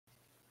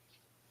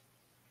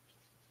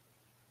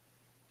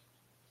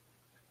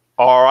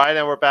All right,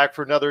 and we're back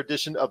for another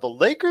edition of the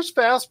Lakers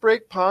Fast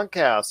Break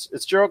podcast.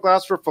 It's Gerald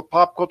Glassford for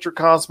Pop Culture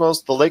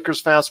Cosmos, the Lakers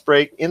Fast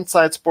Break,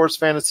 Inside Sports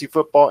Fantasy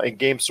Football, and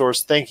Game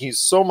Source. Thank you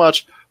so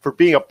much for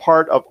being a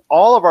part of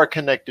all of our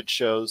connected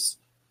shows.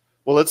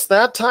 Well, it's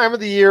that time of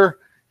the year.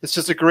 It's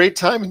just a great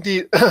time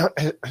indeed.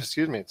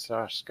 Excuse me.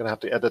 Sorry, I'm just going to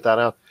have to edit that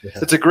out. Yeah.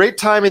 It's a great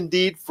time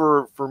indeed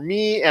for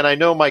me, and I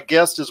know my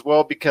guest as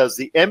well, because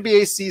the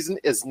NBA season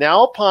is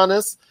now upon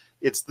us.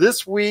 It's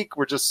this week.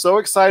 We're just so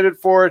excited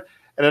for it.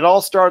 And it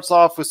all starts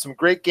off with some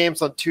great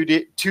games on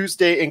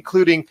Tuesday,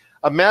 including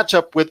a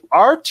matchup with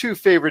our two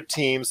favorite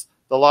teams,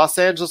 the Los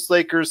Angeles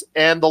Lakers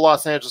and the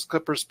Los Angeles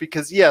Clippers,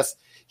 because, yes,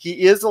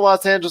 he is a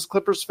Los Angeles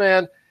Clippers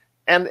fan.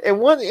 And in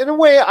a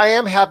way, I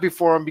am happy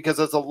for him, because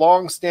as a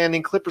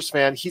long-standing Clippers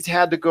fan, he's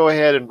had to go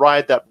ahead and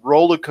ride that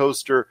roller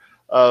coaster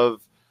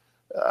of,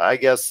 I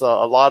guess, a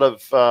lot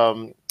of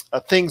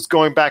things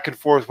going back and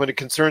forth when it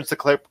concerns the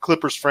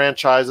Clippers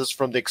franchises.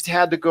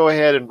 Had to go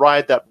ahead and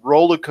ride that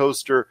roller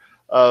coaster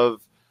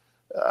of,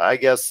 I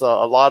guess, a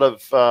lot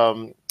of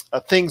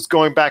things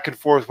going back and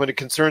forth when it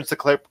concerns the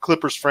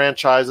Clippers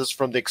franchises,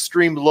 from the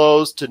extreme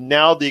lows to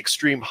now the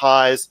extreme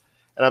highs.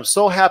 And I'm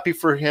so happy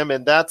for him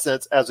in that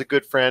sense as a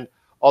good friend.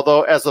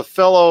 Although as a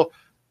fellow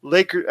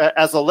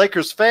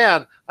Lakers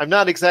fan, I'm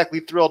not exactly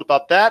thrilled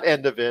about that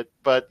end of it.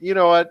 But you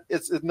know what?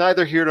 It's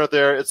neither here nor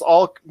there. It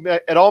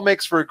all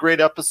makes for a great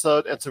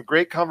episode and some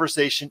great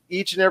conversation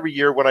each and every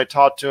year when I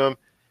talk to him,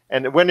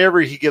 and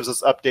whenever he gives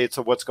us updates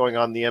of what's going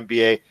on in the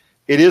NBA.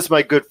 It is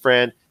my good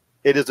friend.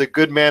 It is a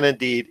good man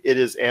indeed. It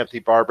is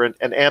Anthony Barbara.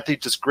 And Anthony,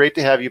 just great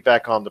to have you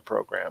back on the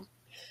program.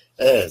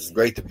 Yeah, it's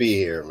great to be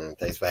here, man.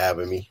 Thanks for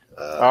having me.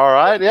 All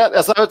right. Yeah,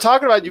 as I was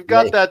talking about, you've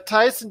got that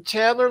Tyson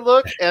Chandler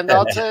look, and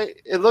I'll tell you,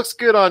 it looks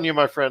good on you,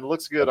 my friend. It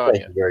looks good on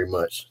you. Thank you very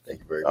much.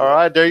 All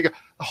right, there you go.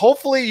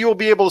 Hopefully you'll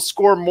be able to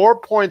score more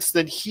points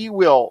than he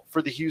will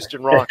for the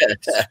Houston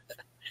Rockets.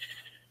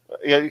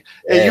 Yeah,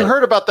 you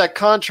heard about that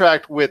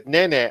contract with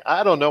Nene.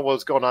 I don't know what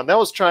was going on. That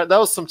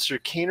was some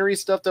chicanery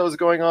stuff that was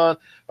going on.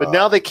 But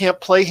now they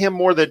can't play him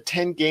more than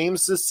 10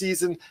 games this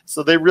season,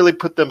 so they really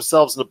put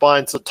themselves in a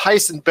bind. So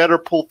Tyson better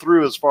pull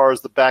through as far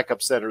as the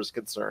backup center is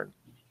concerned.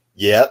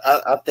 Yeah,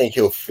 I think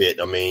he'll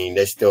fit. I mean,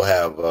 they still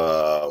have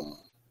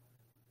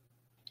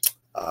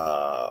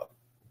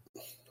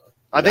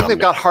I think they've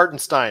got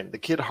Hartenstein, the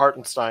kid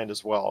Hartenstein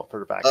as well for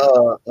the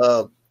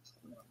backup.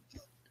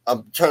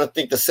 I'm trying to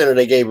think the center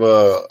they gave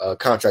a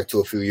contract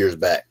to a few years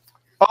back.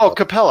 Oh,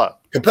 Clint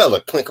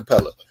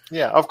Capella.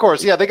 Yeah, of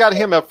course. Yeah, they got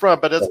him up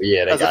front, but as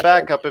a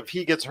backup, if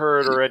he gets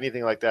hurt or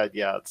anything like that,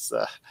 it's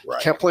right. You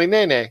can't play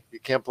Nene. You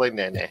can't play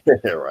Nene.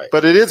 Right.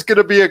 But it is going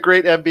to be a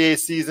great NBA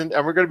season,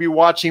 and we're going to be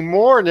watching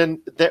more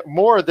than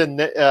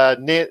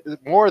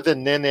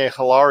Nene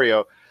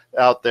Hilario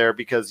out there,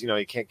 because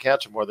you can't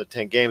catch him more than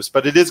 10 games.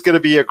 But it is going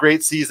to be a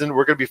great season.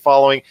 We're going to be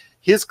following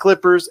his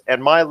Clippers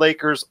and my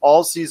Lakers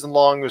all season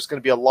long. There's going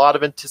to be a lot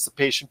of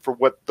anticipation for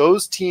what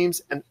those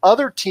teams and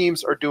other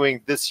teams are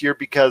doing this year,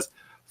 because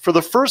for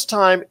the first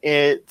time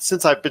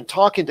since I've been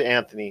talking to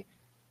Anthony,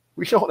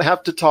 we don't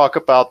have to talk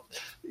about,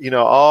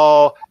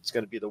 it's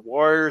going to be the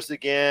Warriors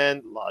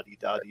again,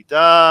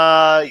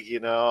 la-di-da-di-da,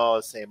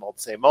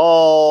 same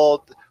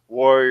old,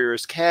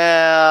 Warriors,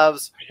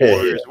 Cavs,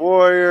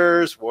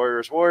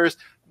 Warriors.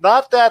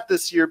 Not that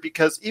this year,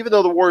 because even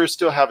though the Warriors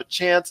still have a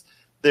chance,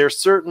 they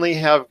certainly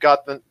have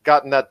gotten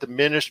that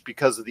diminished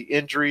because of the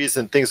injuries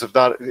and things have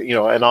not,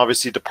 and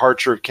obviously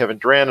departure of Kevin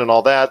Durant and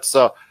all that.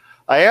 So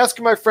I asked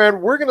you, my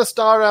friend, we're going to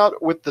start out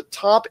with the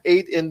top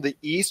 8 in the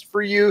East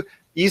for you,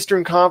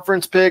 Eastern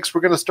Conference picks.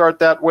 We're going to start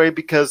that way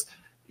because,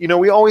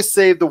 we always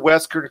say the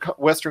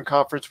Western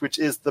Conference, which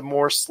is the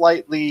more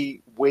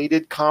slightly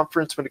weighted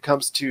conference when it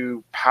comes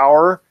to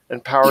power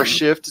and power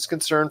shift is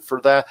concerned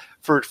for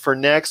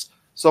next.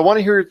 So I want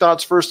to hear your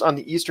thoughts first on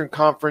the Eastern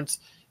Conference.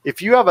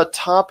 If you have a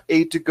top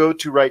 8 to go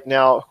to right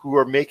now who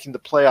are making the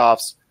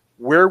playoffs,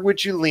 where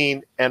would you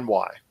lean and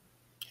why?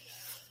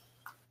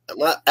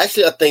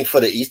 Actually, I think for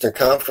the Eastern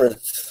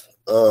Conference,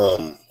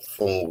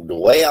 from the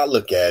way I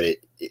look at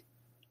it,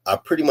 I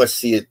pretty much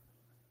see it.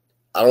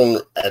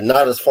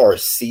 Not as far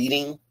as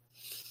seeding,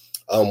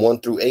 1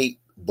 through 8,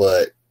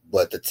 but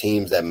the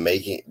teams that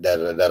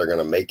are going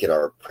to make it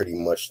are pretty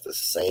much the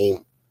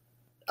same,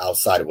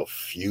 outside of a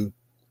few,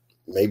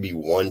 maybe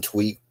 1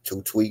 tweak,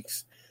 2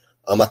 tweaks.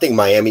 I think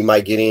Miami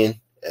might get in,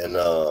 and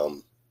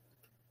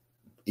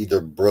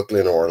either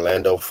Brooklyn or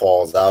Orlando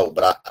falls out.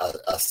 But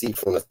I see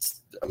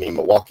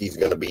Milwaukee's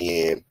going to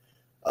be in.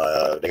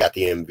 They got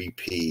the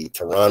MVP.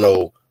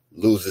 Toronto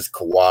loses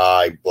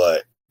Kawhi,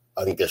 but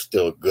I think they're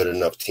still a good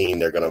enough team.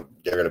 They're gonna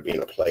be in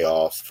the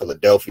playoffs.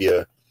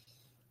 Philadelphia.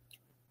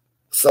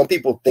 Some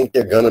people think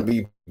they're gonna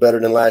be better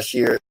than last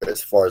year.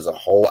 As far as a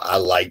whole, I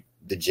like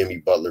the Jimmy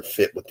Butler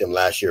fit with them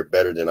last year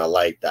better than I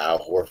like the Al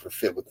Horford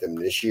fit with them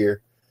this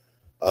year.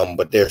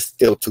 But they're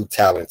still too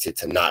talented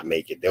to not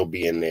make it. They'll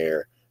be in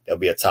there. They'll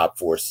be a top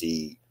 4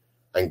 seed.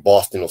 I think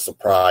Boston will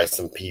surprise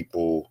some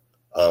people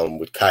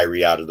with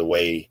Kyrie out of the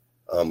way,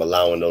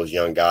 allowing those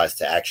young guys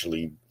to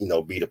actually,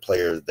 be the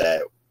players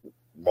that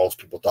most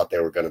people thought they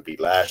were going to be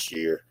last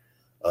year.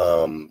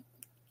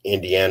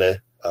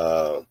 Indiana,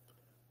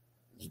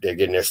 they're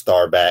getting their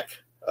star back.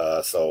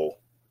 So,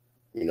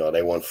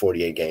 they won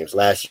 48 games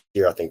last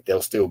year. I think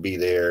they'll still be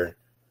there.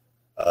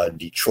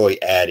 Detroit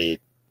added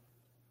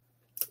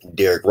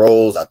Derrick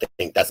Rose. I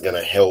think that's going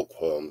to help.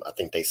 I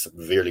think they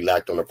severely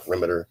lacked on the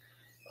perimeter.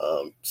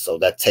 So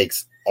that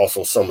takes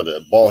also some of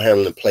the ball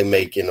handling and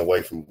playmaking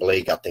away from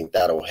Blake. I think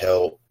that'll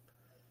help.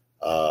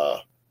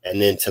 And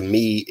then to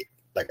me,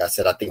 like I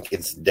said, I think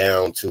it's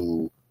down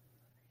to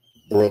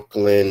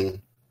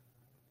Brooklyn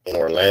and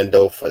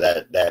Orlando for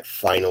that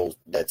final,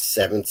 that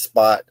 7th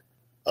spot.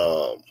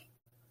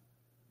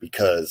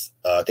 Because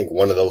I think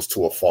one of those two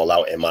will fall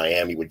out, and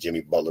Miami with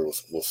Jimmy Butler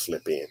will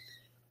slip in.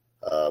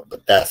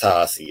 But that's how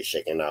I see it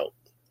shaking out.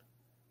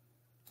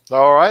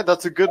 All right.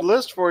 That's a good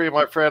list for you,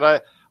 my friend.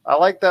 I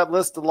like that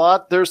list a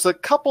lot. There's a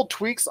couple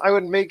tweaks I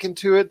would make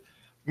into it.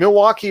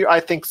 Milwaukee, I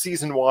think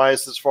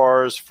season-wise, as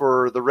far as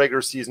for the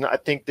regular season, I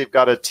think they've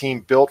got a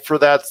team built for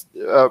that,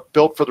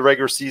 built for the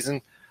regular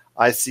season.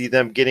 I see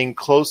them getting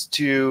close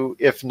to,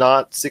 if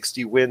not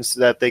 60 wins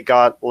that they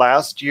got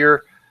last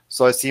year.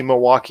 So I see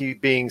Milwaukee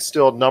being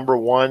still number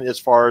one as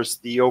far as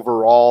the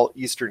overall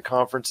Eastern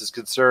Conference is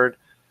concerned.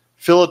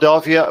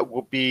 Philadelphia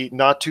will be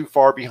not too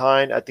far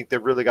behind. I think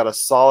they've really got a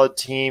solid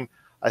team.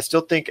 I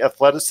still think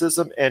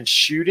athleticism and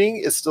shooting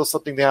is still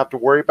something they have to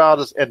worry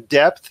about, and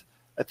depth.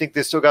 I think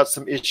they still got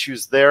some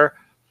issues there,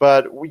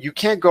 but you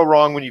can't go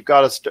wrong when you've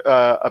got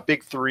a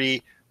big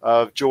three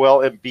of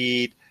Joel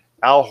Embiid,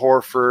 Al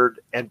Horford,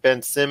 and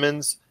Ben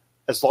Simmons.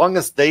 As long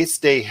as they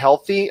stay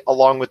healthy,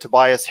 along with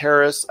Tobias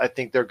Harris, I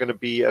think they're going to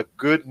be a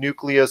good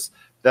nucleus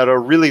that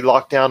are really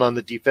locked down on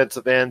the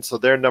defensive end. So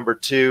they're number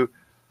 2.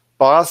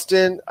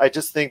 Boston, I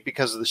just think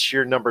because of the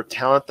sheer number of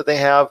talent that they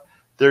have,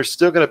 they're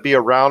still going to be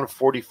around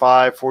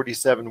 45,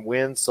 47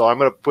 wins. So I'm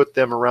going to put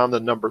them around the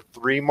number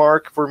 3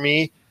 mark for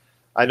me.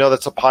 I know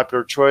that's a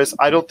popular choice.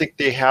 I don't think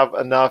they have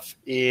enough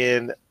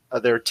in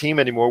their team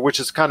anymore, which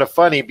is kind of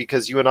funny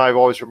because you and I have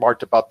always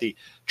remarked about the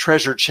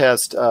treasure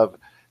chest of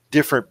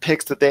different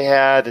picks that they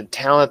had and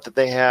talent that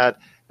they had.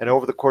 And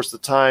over the course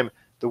of the time,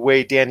 the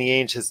way Danny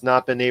Ainge has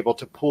not been able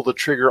to pull the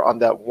trigger on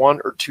that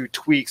 1 or 2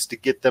 tweaks to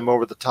get them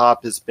over the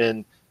top has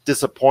been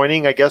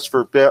disappointing, I guess,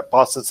 for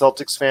Boston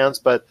Celtics fans.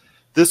 But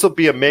this will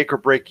be a make or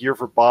break year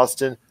for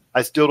Boston.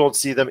 I still don't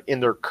see them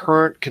in their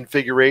current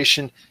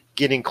configuration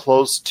getting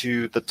close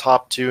to the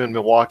top 2 in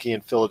Milwaukee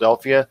and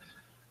Philadelphia.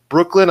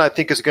 Brooklyn, I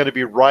think, is going to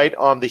be right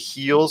on the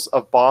heels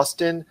of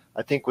Boston.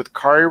 I think with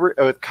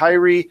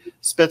Kyrie,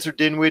 Spencer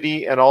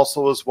Dinwiddie, and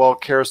also as well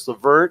Karis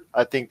LeVert,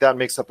 I think that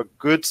makes up a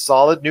good,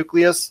 solid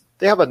nucleus.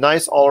 They have a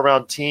nice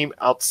all-around team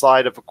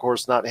outside of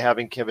course, not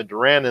having Kevin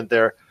Durant in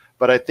there.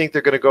 But I think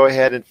they're going to go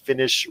ahead and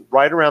finish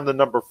right around the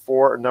number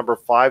 4 or number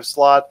 5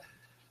 slot.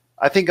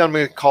 I think I'm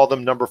going to call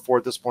them number 4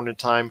 at this point in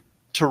time.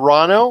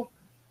 Toronto,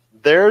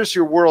 there's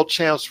your world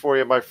champs for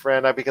you, my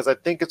friend, because I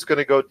think it's going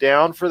to go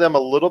down for them a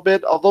little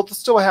bit, although they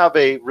still have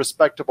a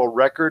respectable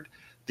record.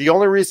 The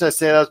only reason I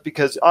say that is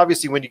because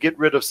obviously when you get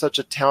rid of such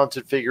a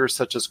talented figure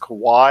such as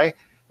Kawhi,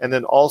 and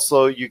then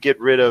also you get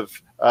rid of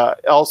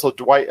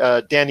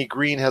Danny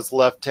Green has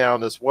left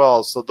town as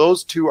well. So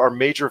those two are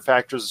major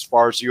factors as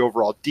far as the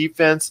overall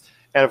defense.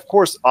 And of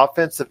course,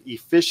 offensive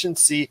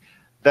efficiency,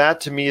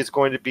 that to me is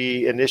going to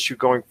be an issue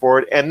going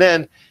forward. And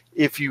then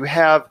if you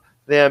have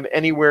them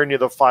anywhere near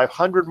the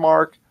 500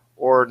 mark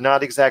or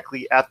not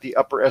exactly at the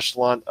upper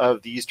echelon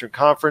of the Eastern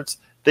Conference,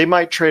 they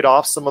might trade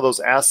off some of those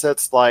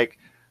assets like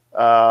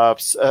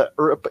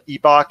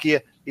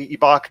Ibaka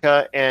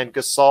and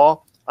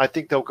Gasol. I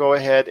think they'll go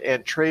ahead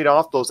and trade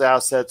off those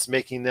assets,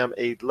 making them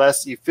a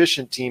less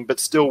efficient team, but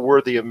still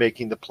worthy of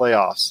making the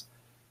playoffs.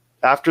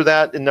 After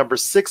that, in number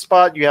 6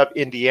 spot, you have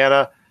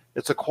Indiana.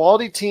 It's a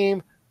quality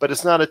team, but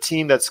it's not a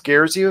team that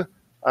scares you.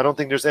 I don't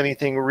think there's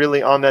anything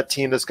really on that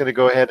team that's going to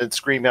go ahead and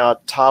scream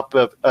out top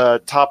of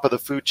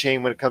the food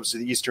chain when it comes to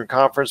the Eastern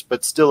Conference,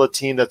 but still a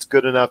team that's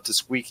good enough to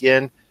squeak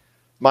in.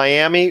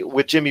 Miami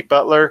with Jimmy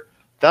Butler,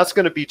 that's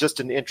going to be just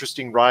an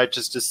interesting ride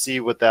just to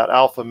see what that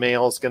alpha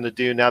male is going to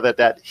do now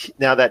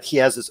that he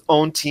has his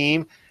own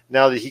team,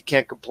 now that he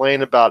can't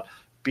complain about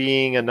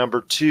being a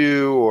number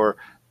 2 or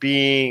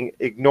being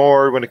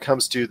ignored when it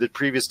comes to the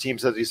previous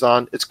teams that he's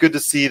on. It's good to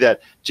see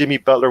that Jimmy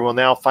Butler will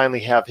now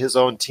finally have his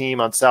own team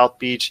on South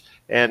Beach,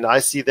 and I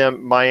see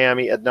them,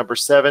 Miami, at number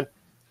 7.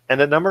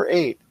 And at number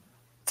 8,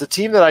 it's a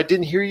team that I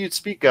didn't hear you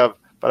speak of,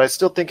 but I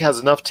still think has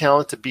enough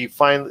talent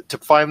to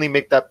finally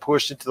make that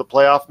push into the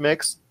playoff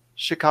mix,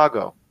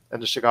 Chicago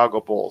and the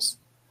Chicago Bulls.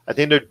 I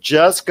think they're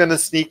just going to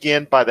sneak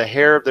in by the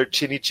hair of their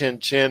chinny chin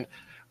chin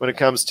when it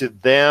comes to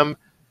them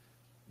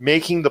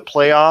making the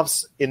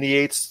playoffs in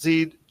the 8th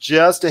seed,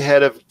 just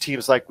ahead of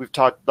teams like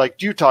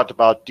you talked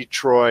about,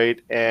 Detroit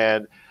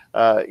and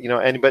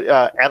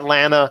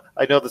Atlanta.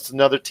 I know that's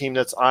another team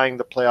that's eyeing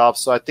the playoffs,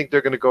 so I think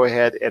they're going to go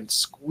ahead and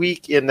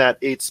squeak in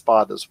that 8th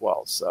spot as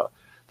well. So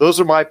those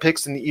are my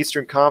picks in the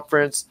Eastern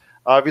Conference.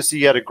 Obviously,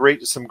 you had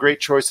some great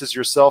choices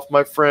yourself,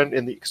 my friend,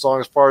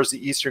 as far as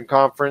the Eastern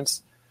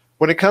Conference.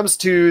 When it comes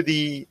to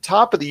the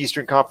top of the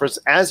Eastern Conference,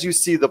 as you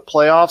see the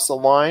playoffs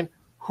align,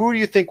 Who do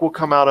you think will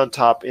come out on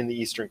top in the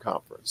Eastern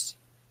Conference?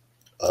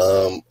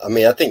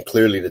 I think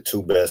clearly the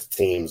two best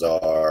teams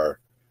are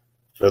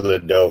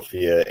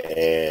Philadelphia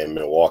and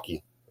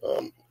Milwaukee.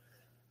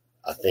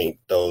 I think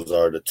those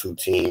are the two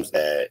teams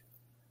that,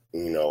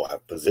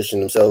 have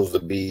positioned themselves to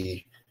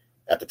be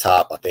at the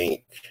top. I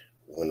think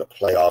when the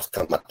playoffs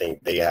come, I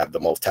think they have the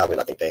most talent.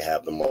 I think they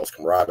have the most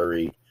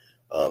camaraderie.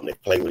 They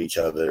play with each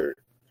other.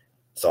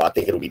 So I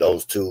think it'll be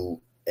those two.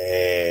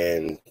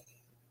 And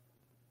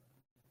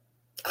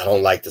I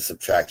don't like the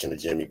subtraction of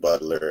Jimmy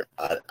Butler.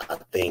 I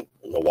think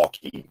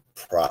Milwaukee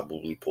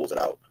probably pulls it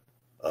out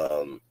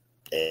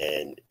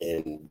and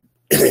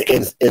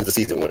ends the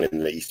season winning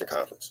the Eastern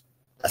Conference.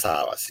 That's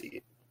how I see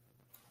it.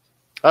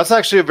 That's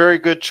actually a very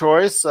good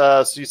choice.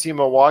 So you see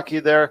Milwaukee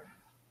there.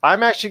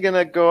 I'm actually going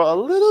to go a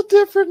little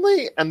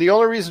differently. And the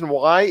only reason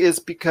why is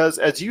because,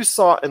 as you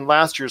saw in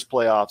last year's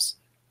playoffs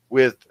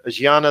with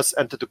Giannis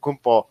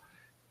Antetokounmpo,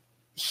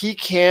 he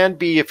can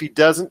be, if he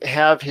doesn't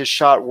have his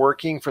shot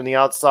working from the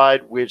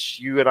outside, which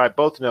you and I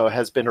both know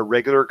has been a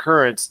regular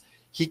occurrence,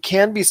 he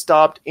can be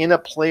stopped in a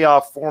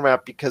playoff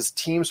format because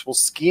teams will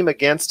scheme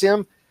against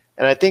him.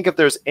 And I think if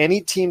there's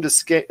any team to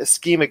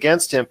scheme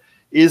against him,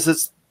 is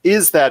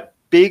that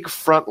big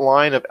front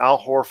line of Al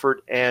Horford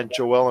and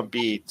Joel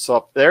Embiid. So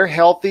if they're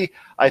healthy,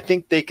 I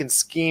think they can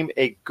scheme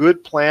a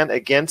good plan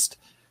against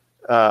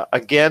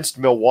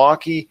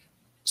Milwaukee,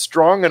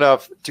 strong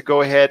enough to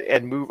go ahead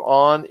and move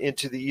on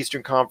into the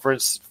Eastern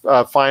Conference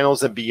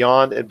finals and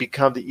beyond and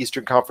become the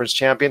Eastern Conference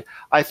champion.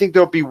 I think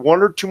there'll be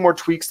one or two more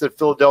tweaks that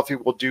Philadelphia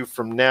will do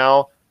from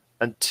now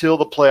until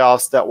the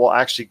playoffs that will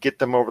actually get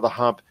them over the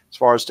hump as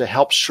far as to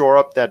help shore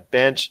up that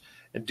bench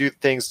and do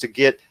things to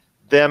get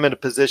them in a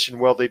position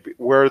where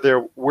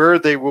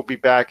they will be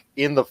back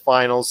in the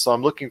finals. So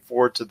I'm looking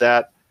forward to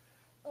that.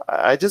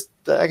 I just,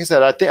 like I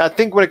said, I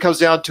think when it comes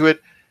down to it,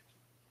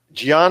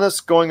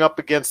 Giannis going up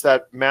against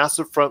that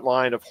massive front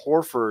line of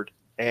Horford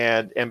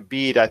and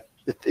Embiid,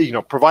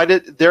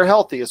 provided they're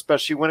healthy,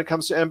 especially when it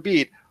comes to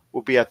Embiid,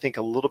 will be, I think,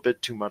 a little bit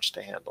too much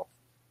to handle.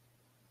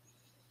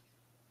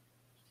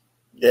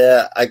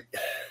 Yeah,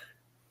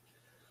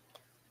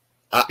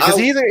 because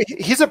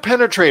he's a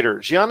penetrator.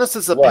 Giannis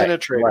is a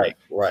penetrator.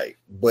 Right.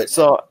 But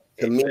so,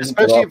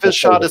 especially if his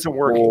shot isn't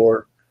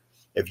working.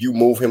 If you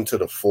move him to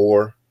the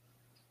 4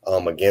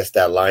 against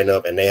that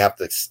lineup and they have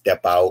to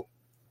step out,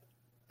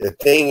 the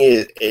thing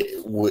is,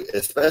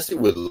 especially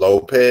with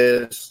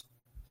Lopez,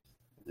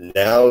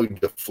 now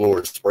the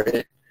floor is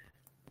spread.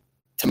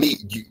 To me,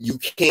 you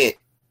can't,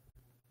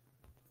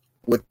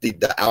 with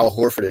the Al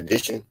Horford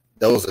addition,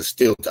 those are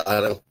still, I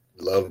don't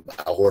love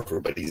Al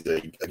Horford, but he's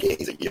a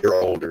year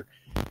older.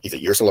 He's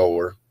a year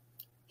slower.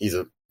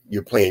 You're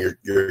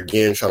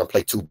again trying to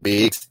play two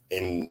bigs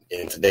in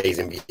today's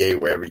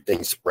NBA where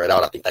everything's spread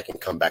out. I think that can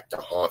come back to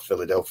haunt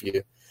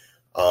Philadelphia.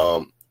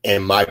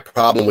 And my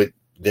problem with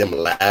them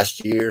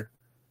last year,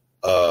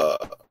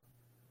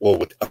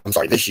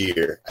 this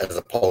year as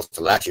opposed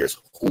to last year's,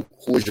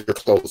 who is your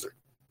closer?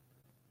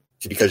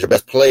 Because your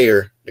best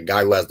player, the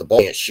guy who has the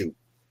ball, can't shoot.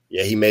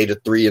 Yeah, he made a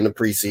 3 in the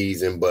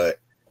preseason, but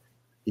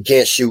he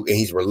can't shoot and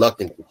he's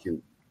reluctant to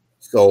shoot.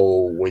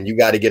 So when you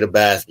got to get a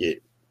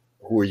basket,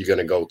 who are you going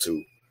to go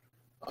to?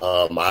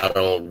 I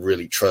don't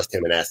really trust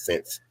him in that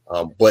sense.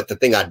 But the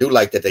thing I do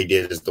like that they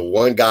did is the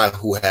one guy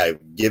who had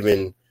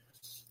given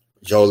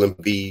Joel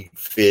Embiid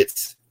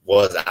fits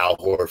was Al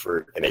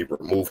Horford, and they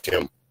removed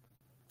him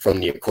from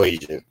the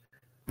equation.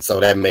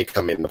 So that may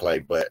come into play,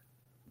 but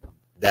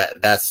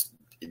that's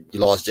you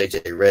lost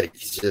JJ Redick.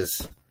 He's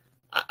just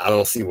I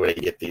don't see where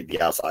they get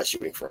the outside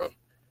shooting from.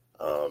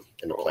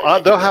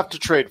 They'll have to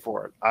trade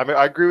for it.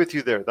 I agree with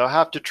you there. They'll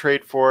have to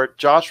trade for it.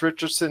 Josh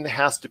Richardson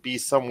has to be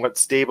somewhat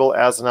stable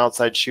as an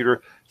outside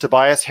shooter.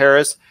 Tobias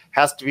Harris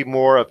has to be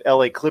more of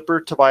LA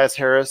Clipper Tobias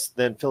Harris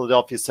than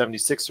Philadelphia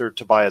 76er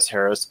Tobias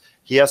Harris.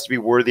 He has to be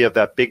worthy of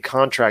that big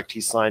contract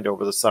he signed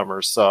over the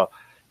summer. So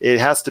it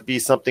has to be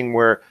something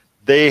where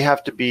they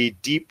have to be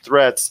deep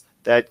threats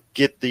that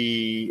get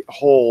the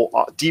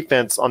whole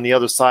defense on the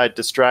other side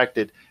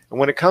distracted. And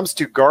when it comes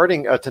to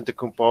guarding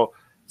Antetokounmpo,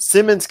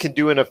 Simmons can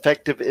do an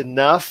effective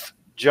enough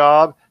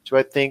job to,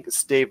 I think,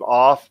 stave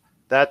off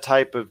that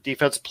type of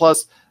defense.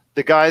 Plus,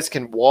 the guys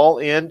can wall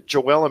in.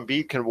 Joel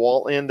Embiid can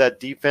wall in that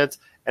defense.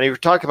 And if you're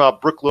talking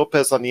about Brook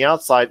Lopez on the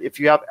outside, if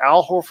you have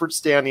Al Horford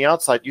stay on the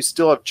outside, you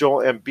still have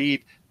Joel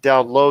Embiid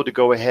down low to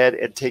go ahead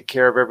and take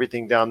care of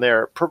everything down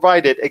there,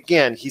 provided,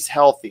 again, he's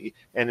healthy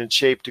and in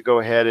shape to go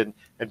ahead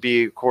and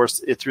be, of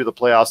course, through the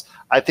playoffs.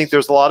 I think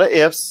there's a lot of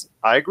ifs.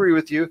 I agree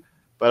with you.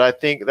 But I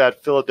think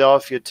that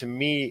Philadelphia, to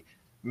me,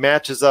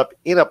 matches up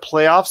in a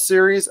playoff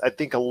series, I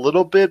think a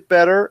little bit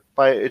better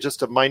by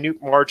just a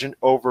minute margin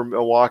over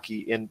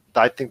Milwaukee. And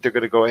I think they're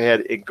going to go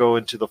ahead and go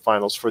into the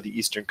finals for the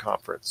Eastern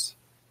Conference.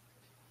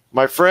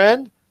 My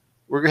friend,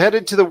 we're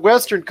headed to the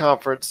Western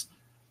Conference.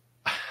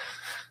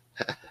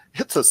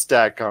 It's a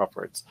stacked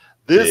conference.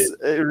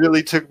 It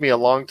really took me a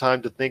long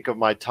time to think of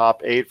my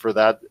top 8 for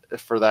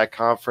that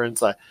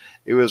conference.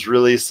 It was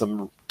really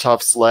some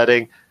tough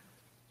sledding.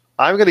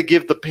 I'm going to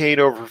give the pain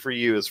over for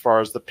you as far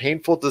as the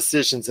painful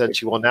decisions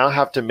that you will now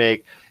have to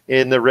make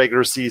in the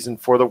regular season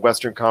for the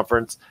Western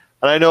Conference.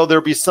 And I know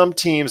there'll be some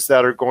teams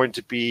that are going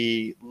to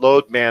be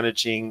load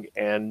managing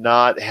and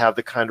not have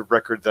the kind of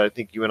record that I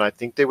think you and I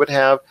think they would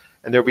have.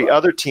 And there'll be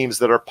other teams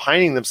that are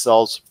pining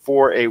themselves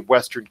for a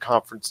Western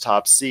Conference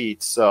top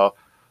seed. So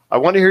I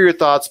want to hear your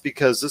thoughts,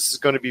 because this is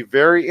going to be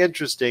very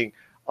interesting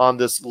on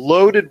this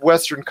loaded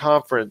Western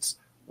Conference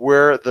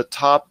where the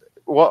top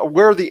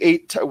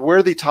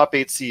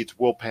eight seeds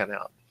will pan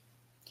out.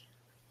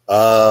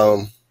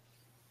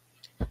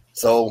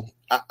 So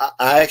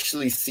I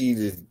actually see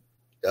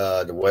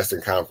the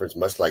Western Conference,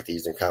 much like the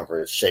Eastern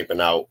Conference, shaping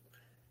out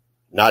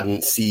not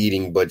in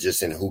seeding, but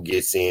just in who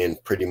gets in,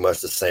 pretty much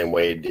the same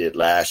way it did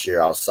last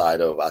year, outside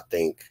of, I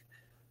think,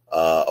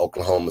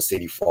 Oklahoma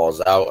City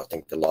falls out. I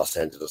think the Los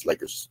Angeles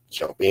Lakers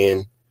jump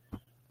in.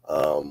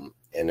 And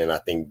then I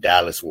think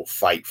Dallas will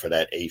fight for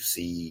that eighth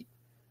seed.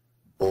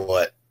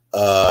 But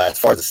as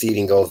far as the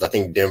seeding goes, I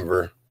think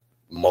Denver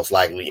most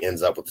likely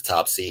ends up with the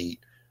top seed.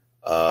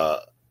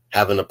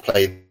 Having to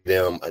play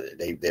them,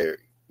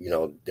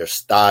 their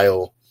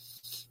style,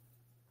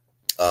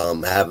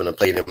 having to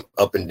play them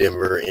up in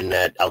Denver in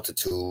that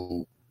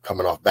altitude,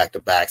 coming off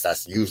back-to-backs,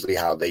 that's usually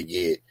how they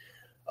get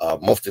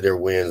most of their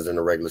wins in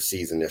the regular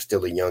season. They're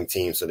still a young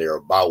team, so they're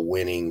about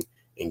winning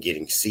and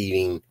getting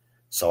seeding.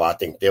 So I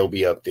think they'll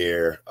be up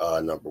there,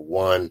 number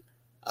one.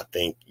 I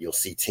think you'll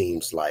see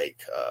teams like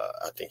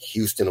I think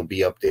Houston will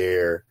be up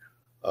there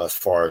as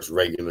far as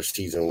regular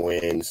season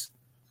wins.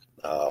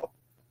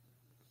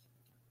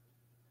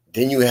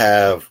 Then you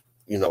have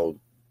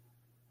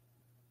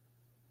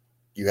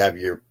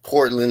your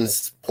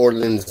Portland's.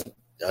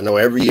 I know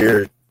every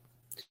year,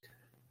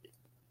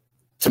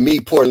 to me,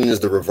 Portland is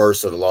the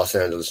reverse of the Los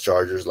Angeles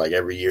Chargers. Like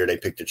every year they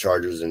pick the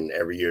Chargers, and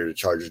every year the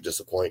Chargers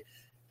disappoint.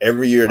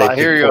 Every year I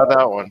hear you on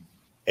that one.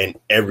 And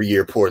every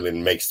year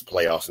Portland makes the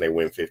playoffs and they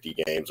win 50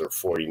 games or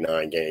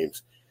 49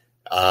 games.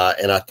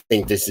 And I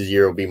think this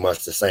year will be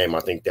much the same. I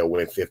think they'll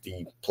win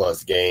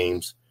 50-plus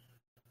games.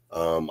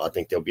 I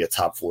think they'll be a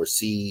top 4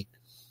 seed.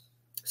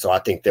 So I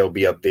think they'll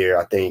be up there.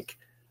 I think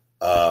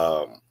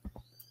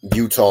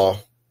Utah.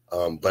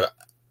 But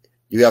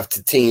you have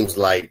teams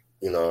like,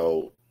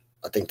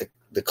 I think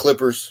the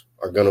Clippers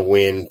are going to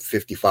win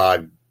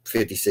 55,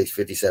 56,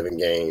 57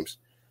 games.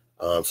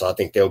 So I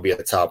think they'll be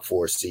a top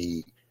 4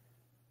 seed.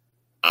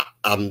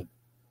 The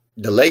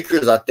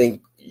Lakers, I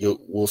think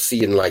we'll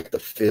see in like the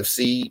 5th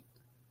seed,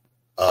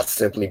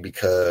 simply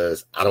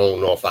because I don't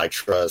know if I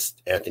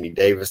trust Anthony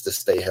Davis to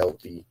stay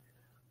healthy.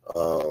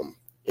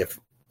 If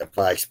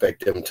I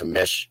expect them to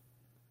mesh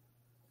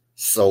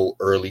so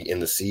early in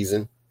the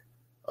season.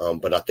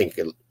 But I think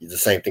the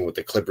same thing with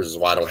the Clippers is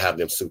why I don't have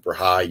them super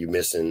high. You're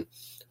missing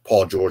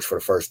Paul George for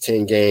the first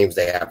 10 games.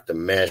 They have to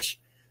mesh.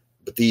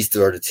 But these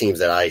two are the teams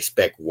that I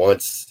expect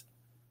once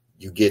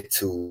you get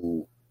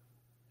to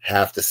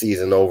half the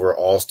season over,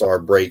 All-Star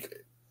break,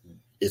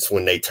 it's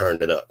when they turn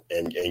it up.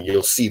 And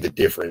you'll see the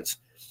difference,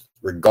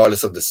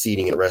 regardless of the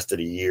seeding in the rest of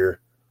the year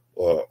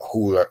or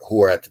who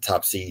are at the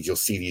top seeds. You'll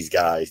see these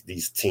guys,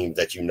 these teams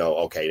that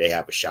okay, they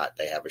have a shot.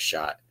 They have a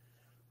shot.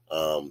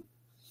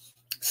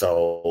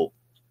 So,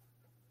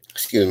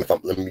 excuse me,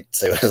 let me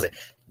say what I say.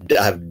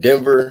 I have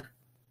Denver,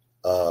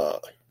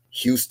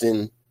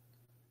 Houston,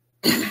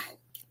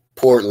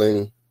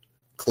 Portland,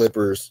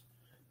 Clippers,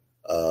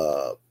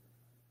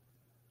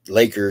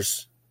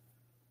 Lakers,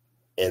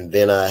 and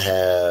then I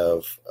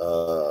have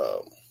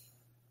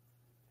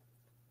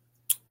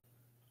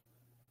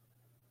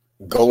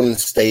Golden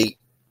State,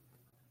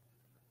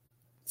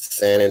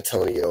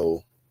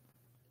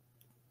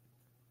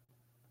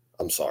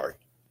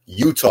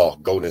 Utah,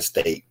 Golden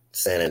State,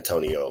 San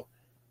Antonio,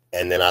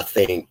 and then I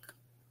think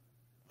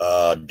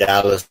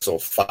Dallas will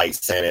fight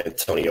San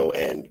Antonio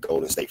and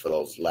Golden State for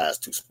those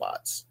last 2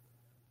 spots.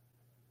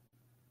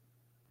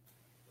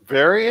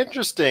 Very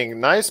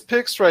interesting. Nice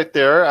picks right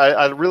there.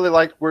 I really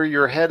like where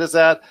your head is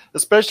at,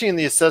 especially in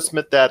the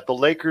assessment that the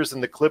Lakers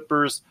and the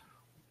Clippers,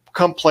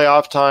 come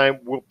playoff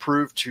time, will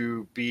prove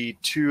to be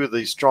 2 of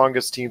the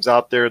strongest teams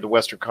out there in the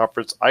Western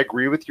Conference. I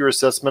agree with your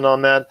assessment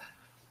on that.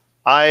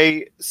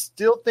 I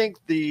still think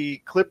the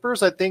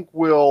Clippers,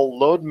 will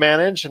load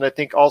manage, and I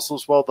think also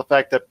as well the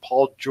fact that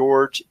Paul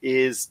George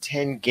is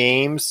 10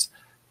 games,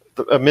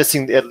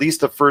 missing at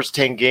least the first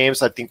 10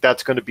 games. I think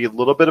that's going to be a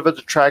little bit of a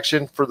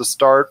detraction for the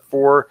start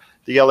for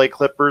the LA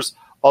Clippers.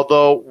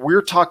 Although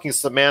we're talking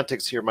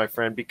semantics here, my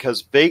friend,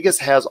 because Vegas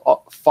has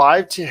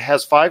 5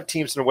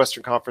 teams in the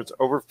Western Conference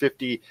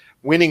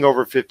winning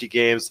over 50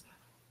 games.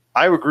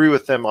 I agree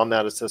with them on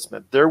that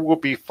assessment. There will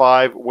be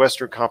 5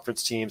 Western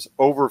Conference teams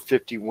over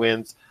 50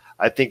 wins.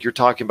 I think you're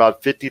talking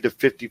about 50 to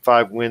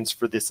 55 wins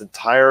for this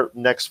entire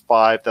next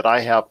 5 that I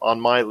have on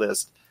my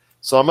list.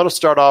 So I'm going to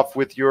start off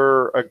with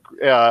your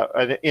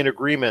in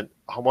agreement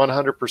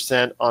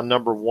 100% on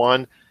number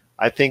 1.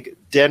 I think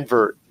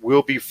Denver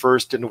will be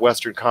first in the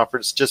Western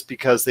Conference just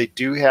because they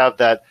do have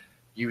that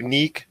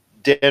unique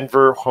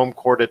Denver home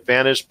court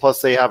advantage.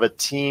 Plus, they have a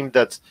team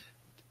that's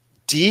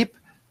deep,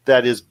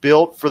 that is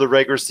built for the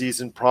regular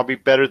season, probably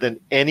better than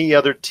any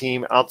other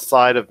team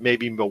outside of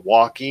maybe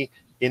Milwaukee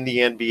in the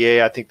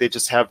NBA. I think they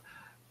just have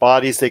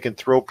bodies they can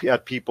throw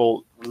at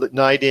people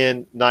night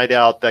in, night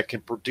out that can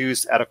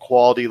produce at a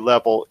quality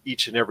level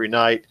each and every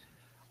night.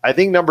 I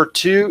think number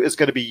 2 is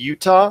going to be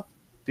Utah,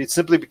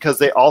 simply because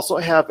they also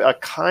have a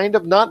kind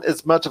of not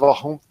as much of a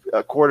home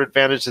court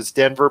advantage as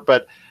Denver,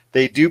 but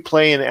they do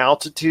play in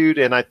altitude,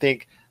 and I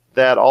think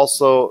that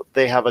also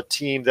they have a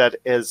team that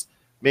has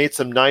made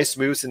some nice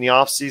moves in the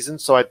offseason.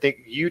 So I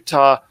think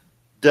Utah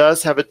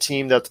does have a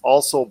team that's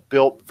also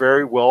built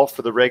very well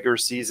for the regular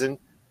season.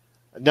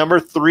 Number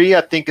 3,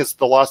 I think, is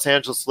the Los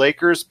Angeles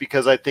Lakers,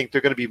 because I think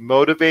they're going to be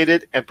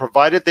motivated, and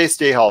provided they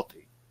stay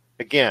healthy.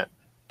 Again,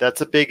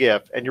 that's a big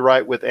if. And you're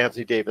right with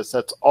Anthony Davis.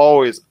 That's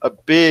always a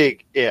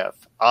big if,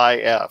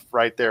 IF,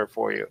 right there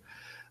for you.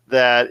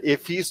 That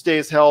if he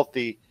stays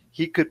healthy,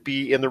 he could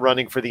be in the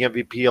running for the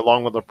MVP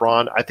along with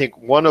LeBron. I think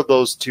one of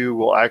those two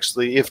will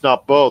actually, if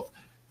not both,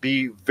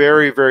 be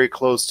very, very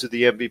close to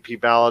the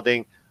MVP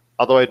balloting.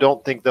 Although I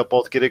don't think they'll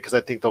both get it, because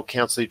I think they'll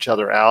cancel each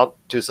other out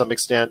to some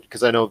extent,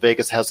 because I know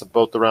Vegas has them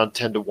both around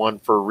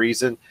 10-1 for a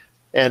reason.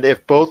 And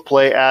if both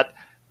play at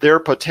their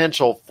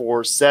potential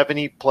for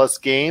 70-plus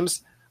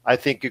games, I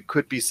think it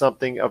could be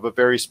something of a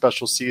very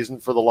special season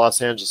for the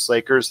Los Angeles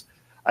Lakers.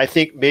 I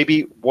think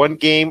maybe 1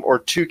 game or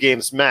 2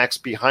 games max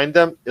behind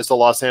them is the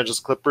Los Angeles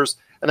Clippers,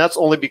 and that's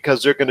only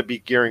because they're going to be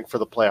gearing for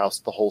the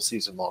playoffs the whole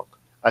season long.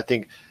 I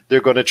think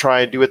they're going to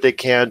try and do what they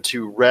can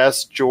to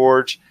rest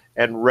George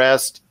and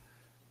rest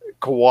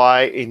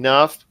Kawhi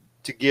enough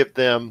to give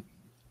them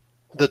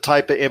the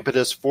type of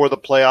impetus for the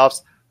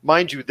playoffs.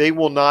 Mind you, they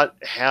will not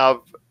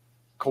have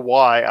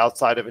Kawhi,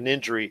 outside of an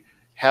injury,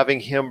 having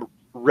him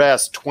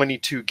rest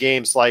 22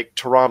 games like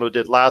Toronto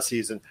did last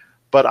season.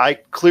 But I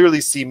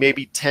clearly see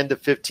maybe 10 to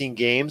 15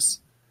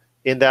 games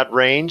in that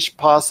range,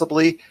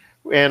 possibly.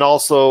 And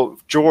also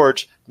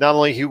George, not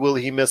only will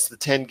he miss the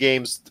 10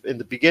 games in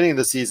the beginning of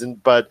the season,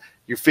 but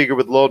you figure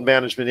with load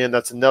management in,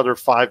 that's another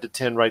 5 to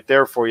 10 right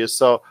there for you.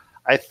 So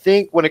I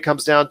think when it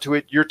comes down to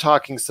it, you're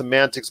talking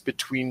semantics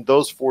between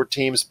those 4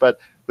 teams. But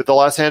with the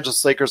Los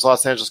Angeles Lakers,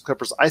 Los Angeles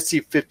Clippers, I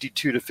see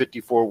 52 to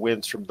 54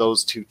 wins from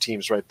those 2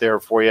 teams right there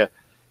for you.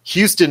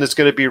 Houston is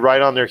going to be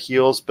right on their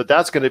heels, but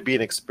that's going to be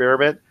an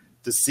experiment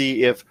to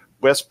see if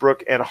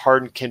Westbrook and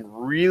Harden can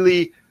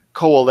really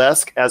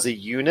coalesce as a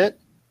unit.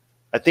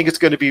 I think it's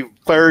going to be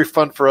very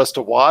fun for us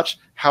to watch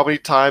how many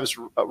times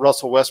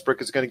Russell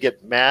Westbrook is going to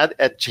get mad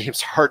at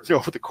James Harden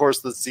over the course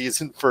of the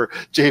season for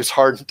James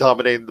Harden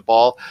dominating the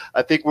ball.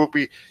 I think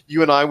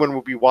you and I, when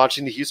we'll be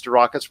watching the Houston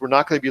Rockets, we're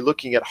not going to be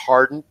looking at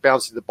Harden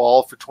bouncing the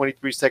ball for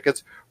 23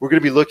 seconds. We're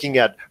going to be looking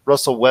at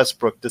Russell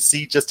Westbrook to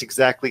see just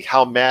exactly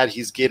how mad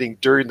he's getting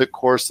during the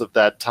course of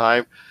that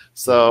time.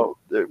 So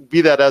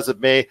be that as it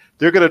may,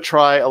 they're going to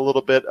try a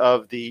little bit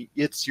of the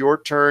it's your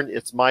turn,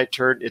 it's my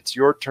turn, it's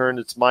your turn,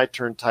 it's my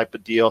turn type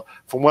of deal.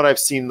 From what I've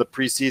seen in the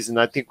preseason,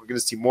 I think we're going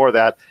to see more of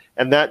that.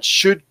 And that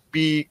should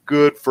be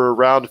good for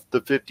around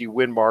the 50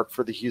 win mark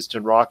for the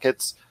Houston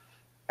Rockets.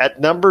 At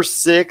number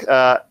 6,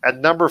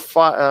 number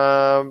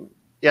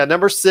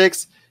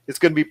 6 is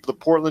going to be the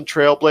Portland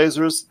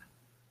Trailblazers.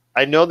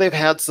 I know they've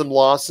had some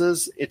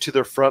losses into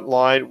their front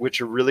line, which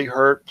are really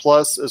hurt.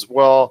 Plus, as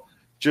well,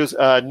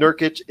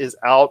 Nurkic is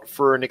out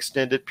for an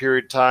extended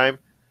period of time,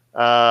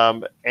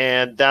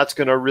 and that's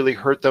going to really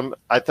hurt them.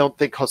 I don't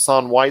think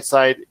Hassan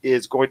Whiteside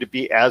is going to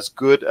be as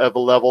good of a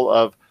level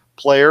of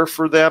player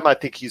for them. I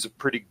think he's a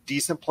pretty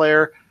decent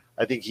player.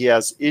 I think he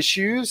has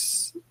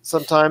issues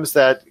sometimes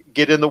that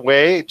get in the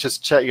way.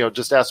 Just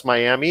ask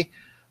Miami.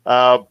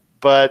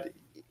 But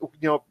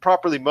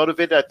properly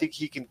motivated, I think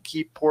he can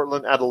keep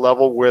Portland at a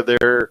level where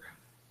they're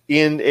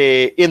in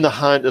the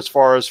hunt as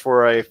far as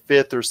for a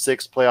 5th or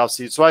 6th playoff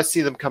seed. So I see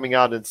them coming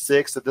out in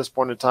 6th at this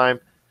point in time.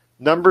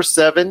 Number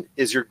 7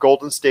 is your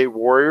Golden State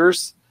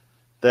Warriors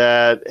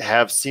that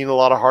have seen a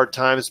lot of hard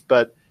times.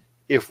 But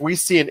if we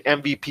see an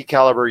MVP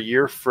caliber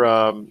year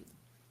from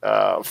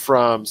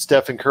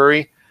Stephen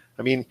Curry,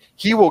 I mean,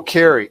 he will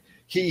carry.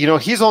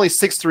 He's only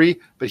 6'3",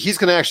 but he's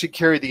going to actually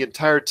carry the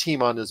entire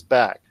team on his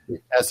back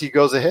as he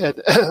goes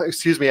ahead.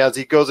 As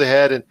he goes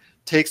ahead and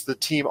takes the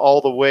team all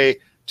the way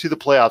to the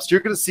playoffs. You're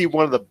going to see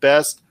one of the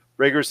best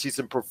regular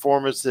season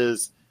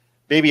performances,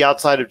 maybe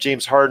outside of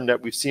James Harden, that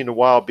we've seen in a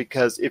while,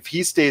 because if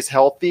he stays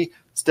healthy,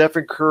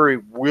 Stephen Curry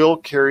will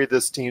carry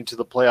this team to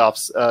the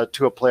playoffs,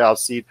 to a playoff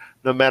seed,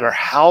 no matter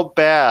how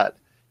bad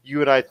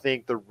you and I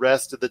think the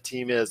rest of the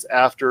team is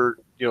after,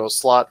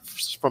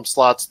 from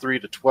slots 3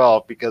 to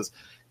 12, because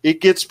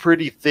it gets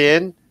pretty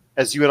thin,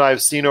 as you and I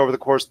have seen over the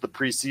course of the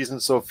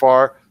preseason so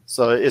far.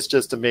 So it's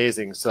just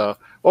amazing. So,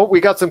 we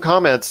got some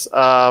comments.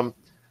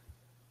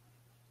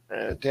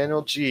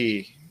 Daniel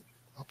G.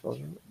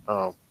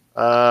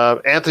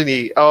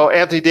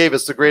 Anthony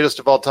Davis, the greatest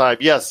of all time.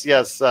 Yes.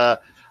 I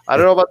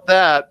don't know about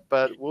that,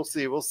 but we'll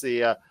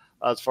see.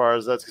 As far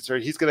as that's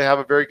concerned, he's going to have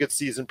a very good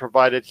season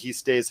provided he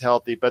stays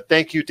healthy. But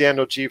thank you,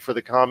 Daniel G, for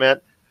the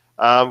comment.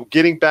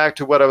 Getting back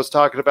to what I was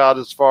talking about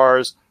as far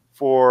as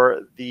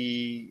for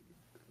the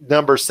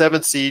number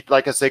 7 seed,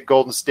 like I said,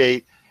 Golden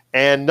State,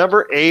 And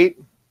number 8,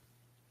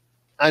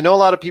 I know a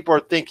lot of people are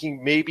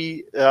thinking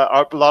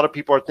a lot of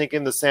people are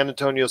thinking the San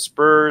Antonio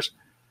Spurs.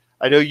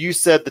 I know you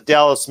said the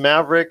Dallas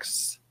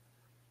Mavericks.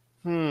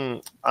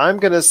 I'm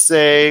going to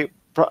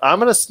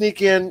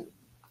sneak in.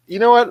 You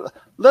know what?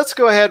 Let's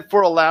go ahead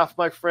for a laugh,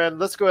 my friend.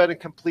 Let's go ahead and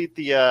complete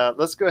the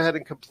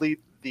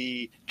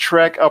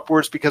trek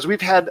upwards, because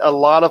we've had a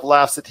lot of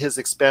laughs at his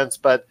expense.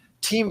 But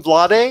Team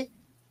Vlade,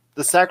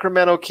 the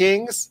Sacramento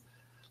Kings,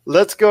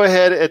 let's go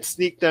ahead and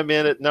sneak them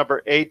in at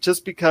number 8,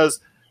 just because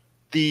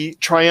the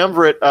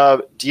triumvirate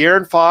of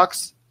De'Aaron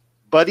Fox,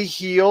 Buddy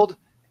Hield,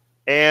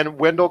 and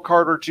Wendell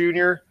Carter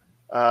Jr.,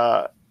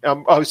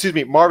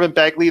 Marvin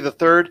Bagley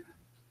III,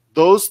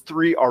 those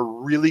 3 are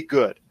really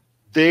good.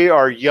 They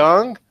are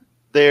young,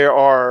 they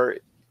are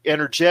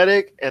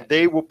energetic, and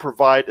they will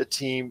provide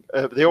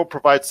they will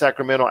provide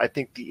Sacramento, I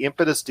think, the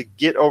impetus to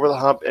get over the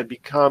hump and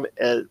become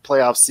a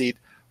playoff seed.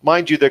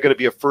 Mind you, they're going to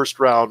be first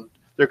round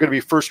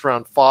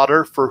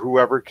fodder for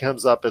whoever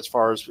comes up as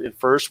far as in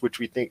first, which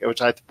we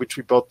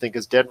both think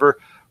is Denver.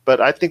 But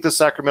I think the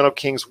Sacramento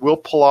Kings will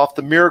pull off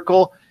the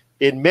miracle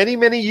in many,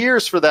 many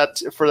years for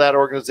that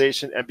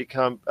organization and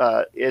become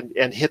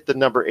and hit the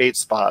number 8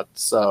 spot.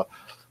 So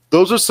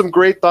those are some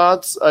great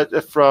thoughts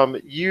from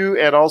you,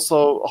 and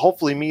also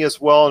hopefully me as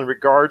well, in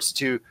regards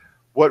to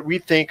what we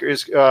think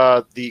is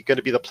going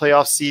to be the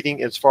playoff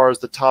seeding as far as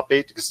the top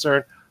 8 is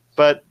concerned.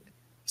 But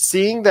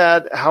seeing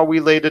that how we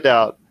laid it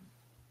out,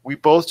 we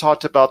both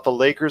talked about the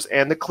Lakers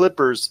and the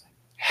Clippers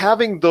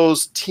having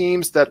those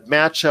teams that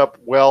match up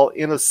well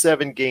in a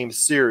 7-game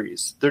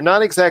series. They're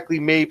not exactly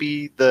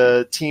maybe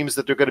the teams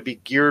that are going to be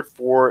geared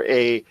for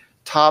a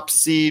top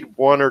seed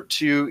 1 or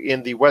 2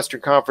 in the Western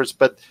Conference,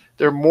 but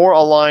they're more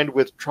aligned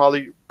with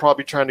probably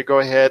trying to go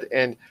ahead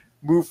and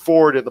move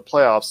forward in the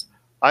playoffs.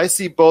 I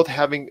see both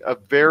having a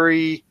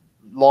very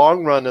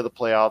long run in the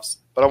playoffs,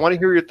 but I want to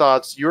hear your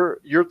thoughts, your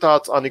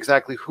thoughts on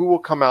exactly who will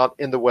come out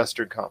in the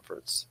Western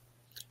Conference.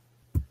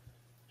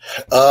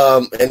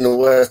 In the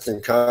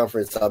Western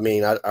Conference, I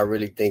mean, I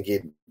really think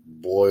it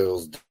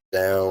boils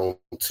down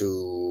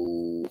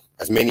to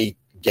as many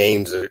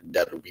games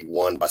that will be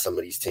won by some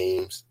of these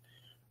teams.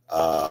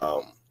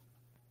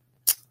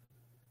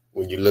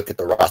 When you look at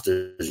the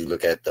rosters, you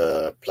look at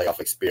the playoff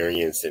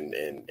experience and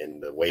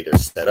the way they're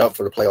set up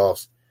for the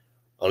playoffs,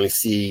 I only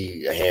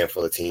see a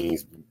handful of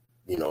teams,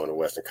 in the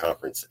Western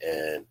Conference.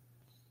 And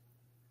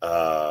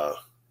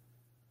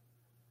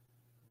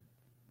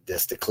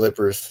that's the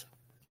Clippers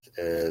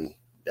and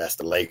that's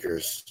the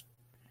Lakers.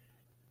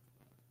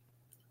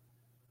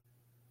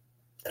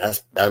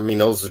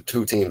 Those are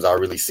 2 teams I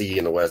really see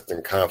in the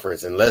Western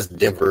Conference, unless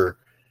Denver,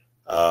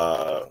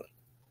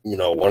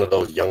 one of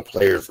those young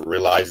players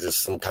realizes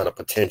some kind of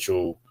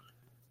potential,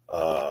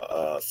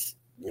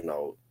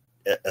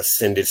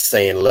 ascended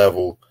sane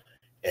level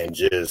and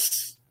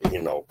just,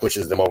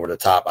 pushes them over the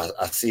top.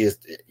 I see it,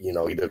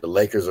 either the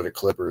Lakers or the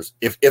Clippers.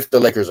 If the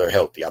Lakers are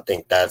healthy, I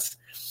think that's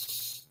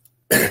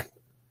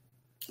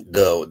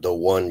the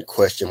one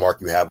question mark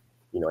you have.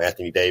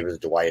 Anthony Davis,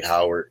 Dwight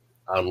Howard.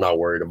 I'm not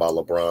worried about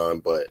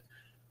LeBron, but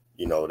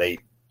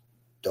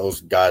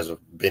those guys have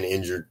been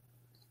injured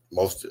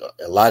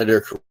a lot of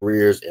their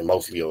careers and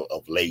mostly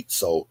of late.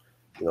 So,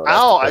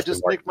 ow! I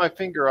just nicked my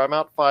finger. I'm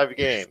out 5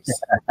 games.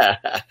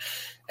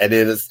 And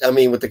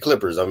then with the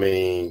Clippers,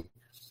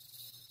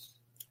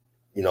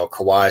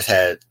 Kawhi's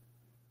had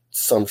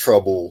some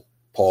trouble,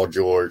 Paul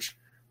George,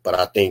 but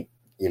I think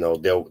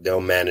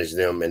they'll manage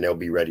them and they'll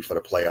be ready for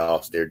the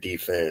playoffs. Their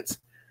defense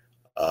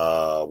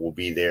will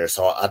be there.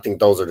 So I think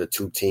those are the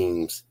 2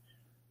 teams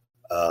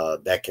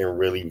that can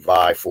really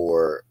vie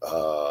for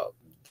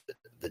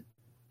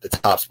the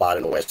top spot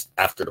in the West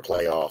after the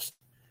playoffs.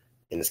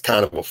 And it's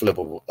kind of a flip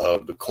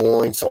of the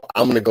coin. So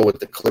I'm going to go with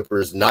the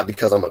Clippers, not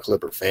because I'm a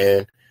Clipper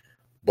fan,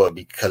 but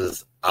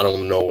because I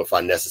don't know if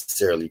I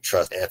necessarily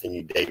trust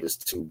Anthony Davis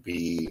to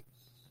be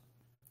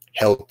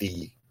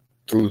healthy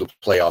through the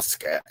playoffs.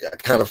 I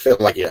kind of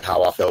felt like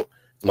how I felt,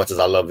 as much as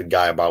I love the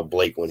guy about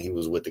Blake when he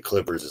was with the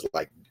Clippers, is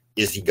like,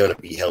 is he going to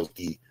be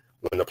healthy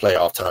when the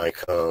playoff time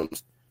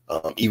comes?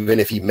 Even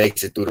if he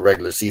makes it through the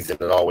regular season,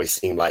 it always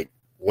seemed like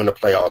when the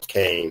playoffs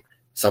came,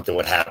 something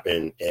would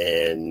happen,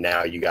 and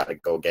now you got to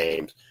go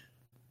games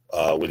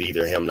with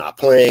either him not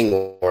playing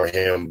or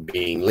him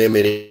being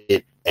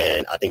limited.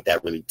 And I think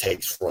that really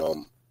takes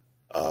from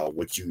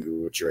what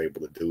you're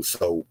able to do.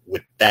 So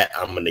with that,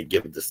 I'm going to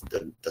give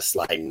the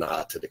slight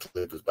nod to the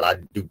Clippers, but I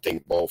do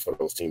think both of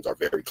those teams are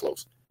very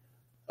close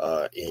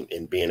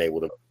in being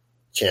able to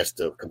chance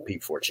to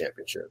compete for a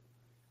championship.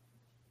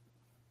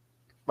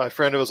 My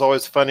friend, it was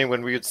always funny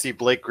when we would see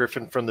Blake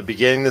Griffin from the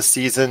beginning of the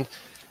season,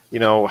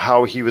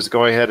 how he was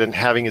going ahead and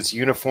having his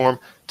uniform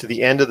to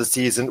the end of the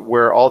season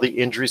where all the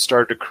injuries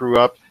started to crew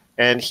up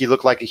and he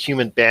looked like a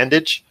human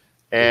bandage.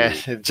 And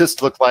it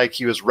just looked like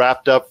he was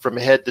wrapped up from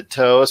head to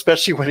toe,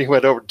 especially when he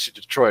went over to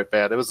Detroit,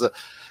 man. It was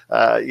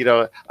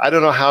I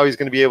don't know how he's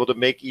going to be able to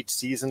make each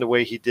season the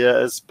way he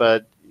does,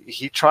 but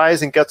he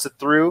tries and gets it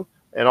through,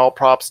 and all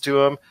props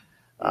to him.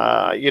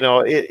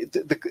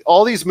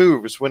 All these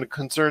moves when it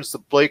concerns the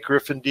Blake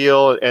Griffin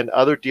deal and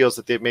other deals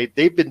that they've made,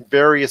 they've been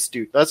very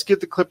astute. Let's give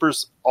the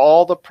Clippers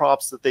all the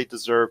props that they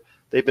deserve.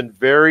 They've been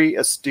very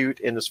astute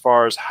in as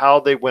far as how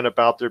they went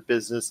about their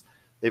business.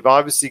 They've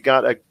obviously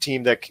got a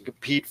team that can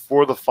compete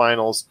for the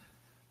finals.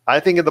 I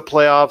think in the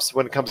playoffs,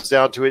 when it comes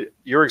down to it,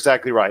 you're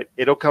exactly right.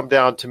 It'll come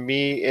down to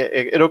me.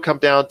 It'll come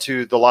down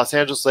to the Los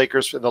Angeles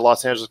Lakers and the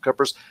Los Angeles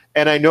Clippers.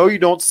 And I know you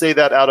don't say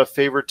that out of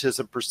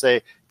favoritism per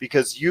se,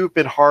 because you've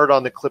been hard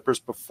on the Clippers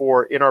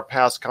before in our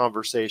past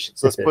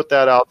conversations. Let's put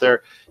that out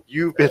there.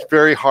 You've been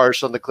very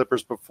harsh on the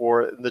Clippers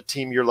before and the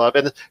team you love.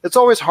 And it's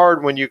always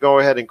hard when you go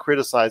ahead and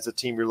criticize the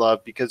team you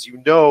love, because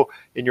you know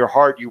in your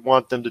heart you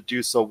want them to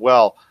do so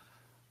well.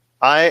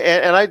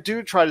 I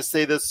do try to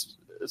say this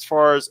as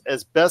far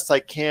as best I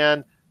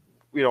can,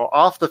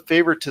 off the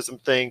favoritism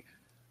thing.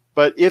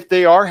 But if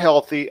they are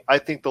healthy, I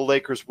think the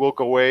Lakers will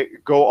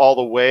go all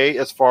the way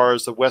as far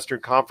as the Western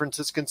Conference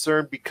is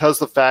concerned, because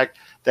the fact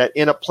that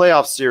in a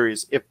playoff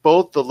series, if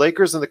both the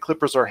Lakers and the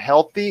Clippers are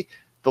healthy,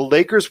 the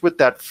Lakers with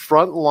that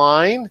front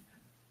line,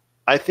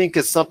 I think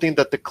is something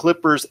that the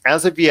Clippers,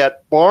 as of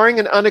yet, barring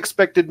an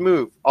unexpected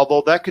move,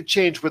 although that could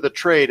change with a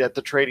trade at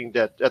the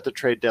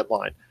trade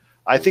deadline.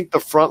 I think the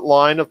front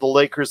line of the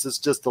Lakers is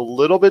just a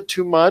little bit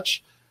too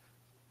much.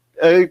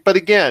 But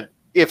again,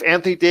 if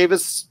Anthony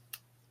Davis,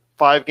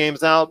 5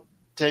 games out,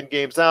 10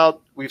 games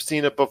out, we've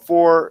seen it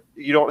before.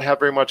 You don't have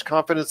very much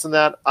confidence in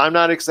that. I'm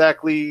not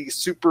exactly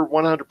super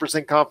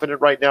 100%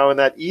 confident right now in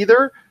that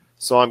either.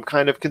 So I'm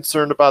kind of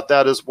concerned about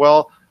that as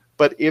well.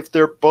 But if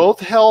they're both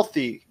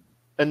healthy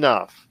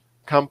enough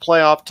come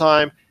playoff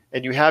time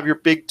and you have your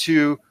big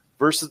two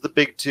versus the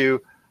big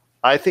two,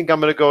 I think I'm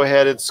going to go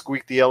ahead and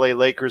squeak the LA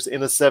Lakers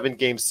in a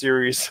 7-game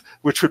series,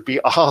 which would be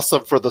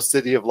awesome for the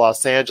city of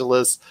Los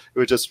Angeles. It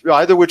would just,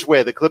 either which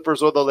way, the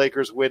Clippers or the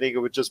Lakers winning, it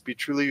would just be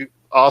truly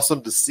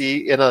awesome to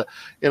see in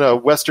a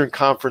Western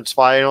Conference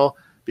final,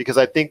 because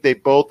I think they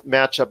both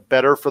match up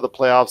better for the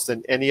playoffs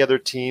than any other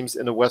teams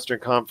in the Western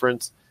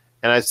Conference.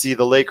 And I see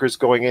the Lakers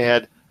going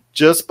ahead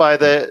just by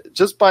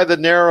the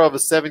narrow of a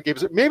 7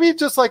 games, maybe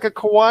just like a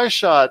Kawhi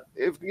shot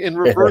in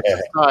reverse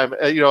time,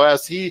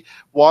 as he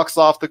walks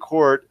off the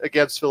court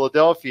against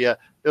Philadelphia,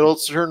 it'll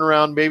turn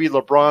around maybe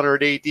LeBron or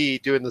an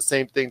AD doing the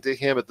same thing to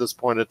him at this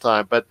point in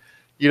time. But,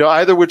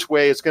 either which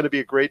way, it's going to be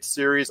a great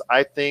series.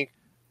 I think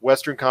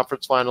Western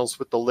Conference Finals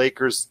with the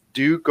Lakers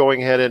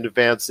going ahead and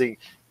advancing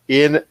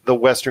in the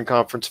Western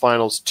Conference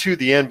Finals to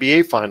the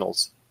NBA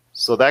Finals.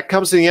 So that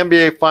comes to the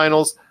NBA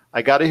Finals.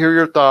 I got to hear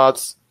your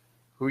thoughts.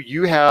 Who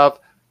you have,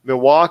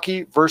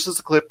 Milwaukee versus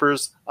the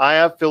Clippers. I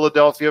have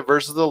Philadelphia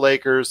versus the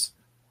Lakers.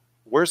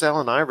 Where's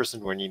Allen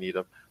Iverson when you need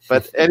him?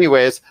 But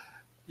anyways,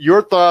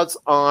 your thoughts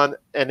on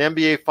an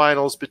NBA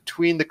Finals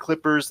between the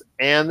Clippers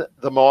and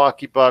the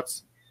Milwaukee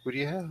Bucks. Who do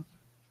you have?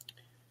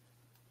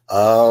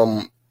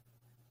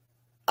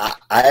 I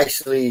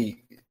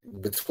actually,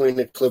 between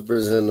the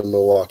Clippers and the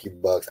Milwaukee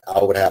Bucks,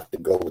 I would have to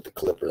go with the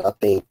Clippers. I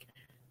think,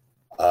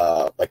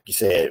 like you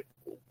said,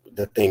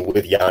 the thing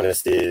with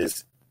Giannis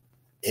is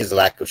his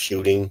lack of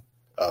shooting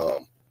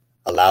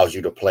allows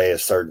you to play a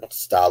certain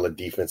style of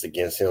defense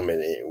against him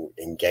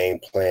and game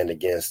plan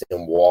against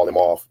him, wall him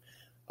off,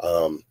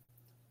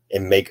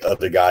 and make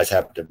other guys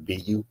have to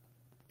beat you.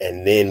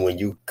 And then when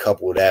you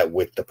couple that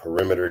with the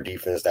perimeter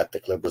defense that the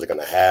Clippers are going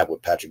to have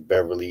with Patrick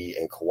Beverley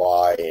and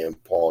Kawhi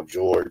and Paul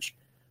George,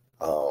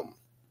 I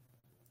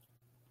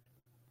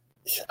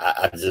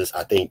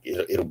think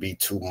it'll be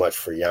too much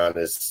for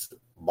Giannis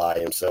by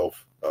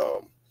himself.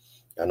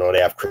 I know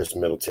they have Chris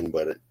Middleton,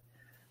 but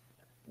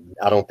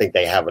I don't think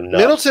they have enough.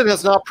 Middleton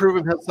has not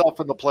proven himself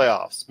in the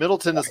playoffs.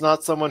 Middleton is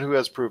not someone who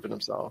has proven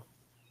himself.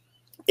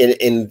 And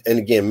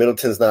again,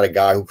 Middleton's not a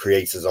guy who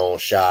creates his own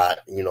shot.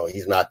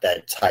 He's not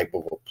that type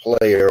of a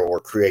player or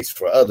creates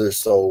for others.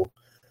 So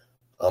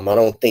I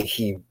don't think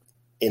he,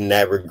 in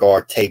that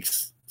regard,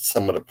 takes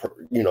some of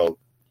the,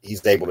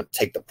 he's able to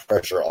take the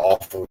pressure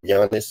off of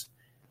Giannis.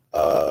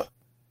 I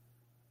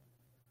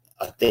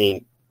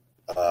think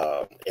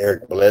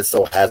Eric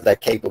Bledsoe has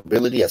that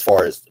capability as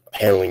far as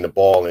handling the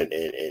ball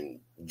and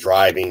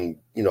driving,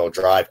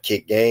 drive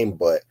kick game,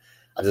 but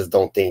I just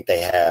don't think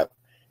they have.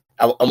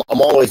 I'm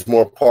always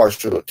more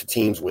partial to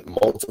teams with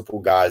multiple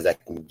guys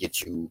that can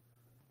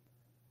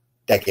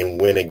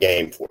win a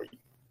game for you.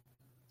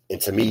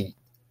 And to me,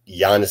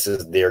 Giannis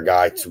is their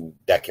guy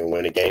that can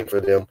win a game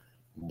for them.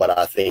 But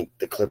I think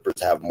the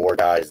Clippers have more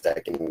guys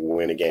that can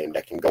win a game,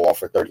 that can go off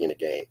for 30 in a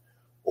game,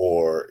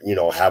 or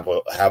have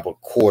a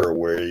quarter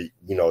where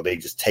they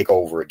just take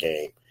over a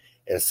game.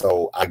 And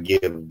so I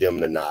give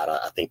them the nod.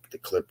 I think the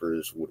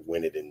Clippers would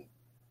win it in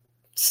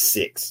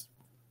 6.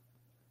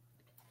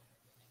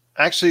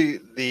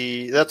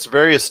 Actually, that's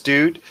very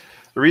astute.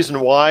 The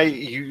reason why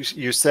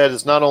you said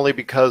is not only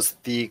because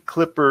the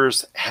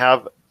Clippers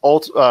have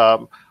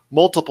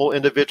multiple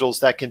individuals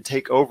that can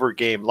take over a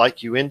game,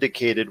 like you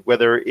indicated,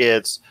 whether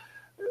it's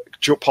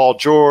Paul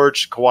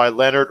George, Kawhi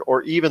Leonard,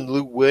 or even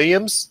Lou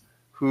Williams,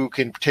 who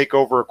can take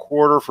over a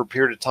quarter for a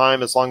period of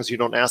time as long as you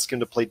don't ask him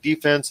to play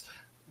defense.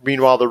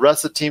 Meanwhile, the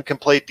rest of the team can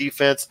play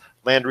defense.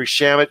 Landry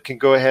Shamet can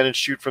go ahead and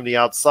shoot from the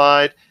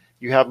outside.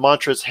 You have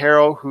Montrezl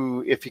Harrell,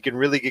 who, if he can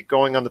really get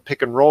going on the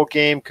pick and roll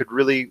game, could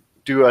really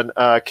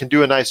can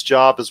do a nice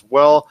job as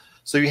well.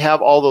 So you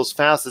have all those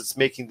facets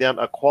making them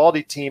a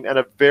quality team and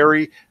a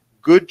very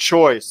good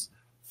choice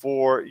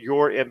for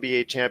your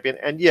NBA champion.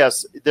 And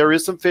yes, there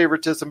is some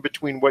favoritism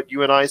between what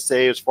you and I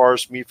say as far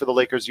as me for the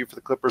Lakers, you for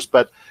the Clippers,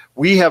 but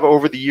we have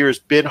over the years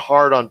been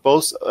hard on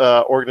both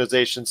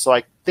organizations. So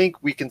I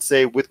think we can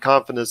say with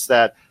confidence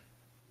that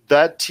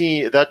that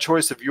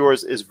choice of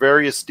yours is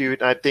very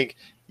astute. And I think,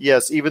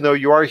 yes, even though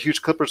you are a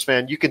huge Clippers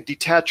fan, you can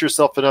detach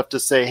yourself enough to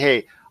say,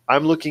 hey,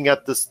 I'm looking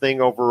at this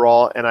thing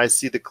overall, and I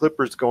see the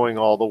Clippers going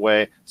all the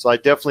way. So I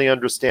definitely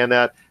understand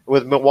that.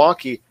 With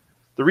Milwaukee,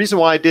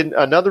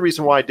 another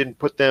reason why I didn't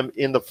put them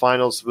in the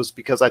finals was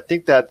because I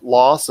think that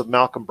loss of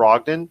Malcolm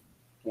Brogdon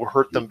will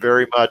hurt them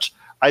very much.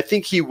 I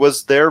think he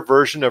was their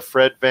version of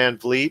Fred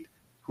VanVleet,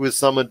 who is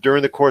someone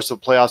during the course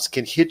of playoffs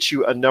can hit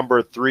you a number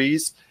of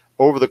threes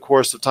over the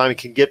course of time. He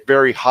can get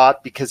very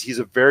hot because he's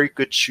a very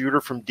good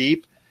shooter from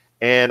deep.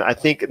 And I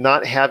think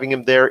not having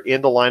him there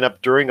in the lineup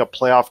during a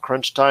playoff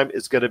crunch time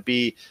is going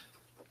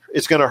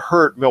to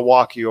hurt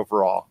Milwaukee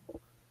overall.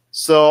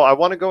 So I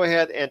want to go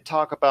ahead and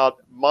talk about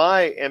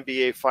my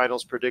NBA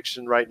Finals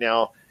prediction right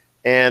now,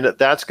 and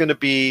that's going to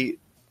be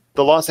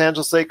the Los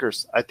Angeles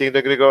Lakers. I think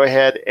they're going to go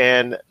ahead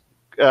and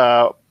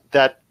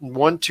that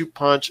 1-2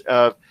 punch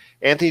of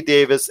Anthony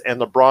Davis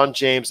and LeBron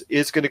James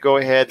is going to go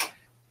ahead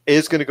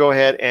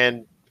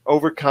and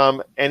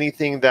overcome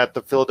anything that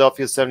the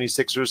Philadelphia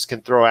 76ers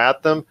can throw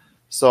at them.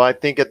 So I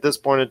think at this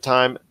point in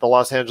time, the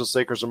Los Angeles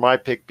Lakers are my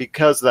pick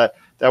because that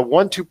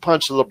 1-2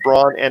 punch of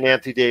LeBron and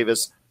Anthony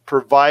Davis,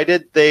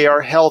 provided they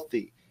are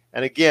healthy.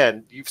 And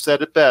again, you've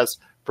said it best,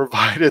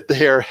 provided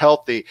they are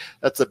healthy.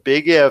 That's a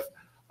big if.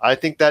 I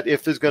think that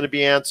if is going to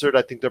be answered.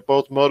 I think they're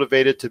both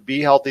motivated to be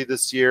healthy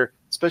this year,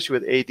 especially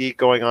with AD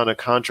going on a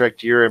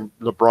contract year and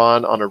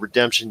LeBron on a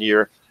redemption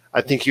year.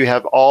 I think you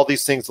have all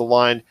these things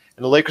aligned,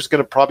 and the Lakers are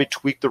going to probably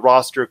tweak the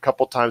roster a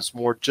couple times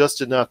more,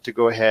 just enough to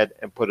go ahead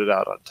and put it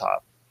out on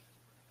top.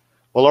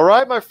 Well, all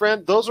right, my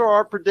friend, those are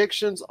our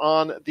predictions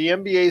on the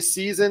NBA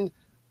season.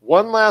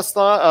 One last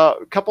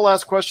thought, a couple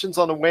last questions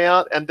on the way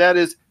out, and that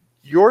is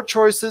your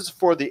choices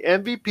for the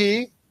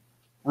MVP,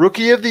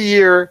 Rookie of the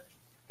Year,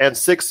 and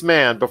Sixth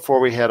Man before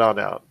we head on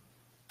out.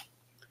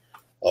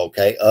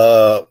 Okay,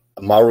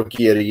 my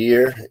Rookie of the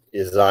Year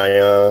is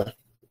Zion.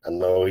 I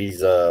know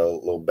he's a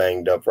little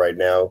banged up right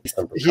now.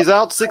 He's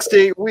out 6 to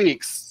 8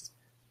 weeks.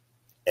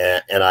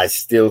 And I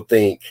still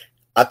think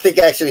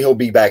actually he'll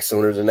be back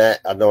sooner than that.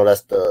 I know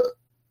that's the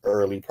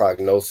early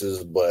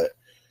prognosis, but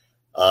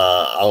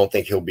I don't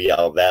think he'll be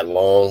out that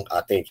long.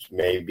 I think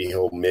maybe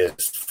he'll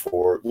miss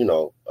for,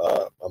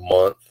 a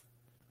month.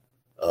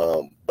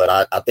 But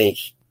I think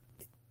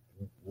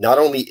not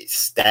only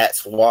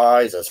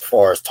stats-wise as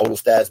far as total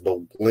stats, but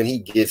when he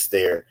gets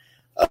there,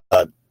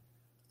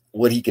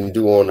 what he can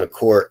do on the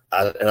court,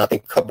 and I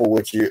think coupled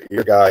with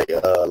your guy,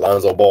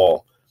 Lonzo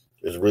Ball,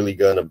 is really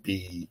going to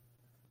be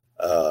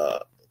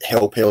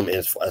help him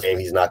in a game.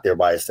 He's not there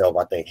by himself.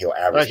 I think he'll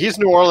average. He's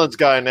New Orleans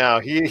guy now.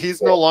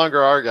 He's no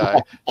longer our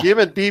guy. Him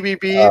and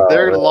BBB,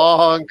 they're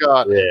long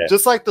gone. Yeah.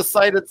 Just like the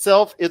site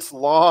itself, it's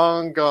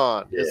long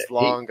gone. Yeah. It's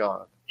long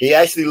gone. He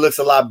actually looks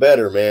a lot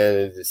better,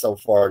 man, so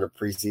far in the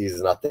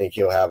preseason. I think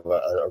he'll have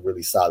a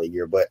really solid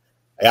year. But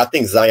I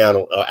think Zion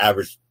will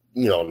average,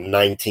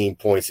 19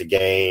 points a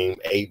game,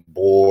 8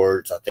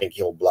 boards. I think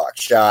he'll block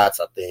shots.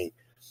 I think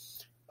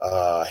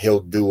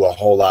he'll do a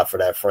whole lot for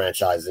that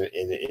franchise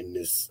in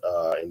this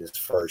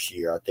first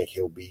year. I think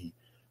he'll be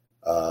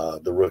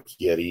the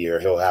Rookie of the Year.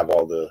 He'll have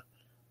all the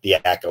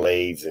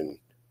accolades and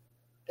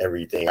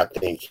everything. I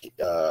think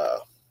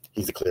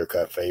he's a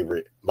clear-cut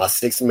favorite. My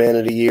Sixth Man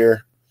of the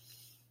Year,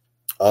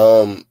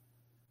 I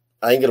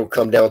think it'll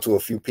come down to a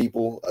few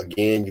people.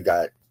 Again, you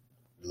got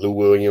Lou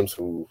Williams,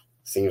 who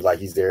seems like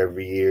he's there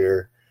every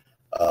year.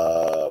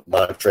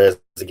 Montrez,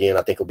 again,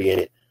 I think will be in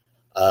it.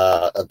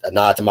 A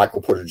nod to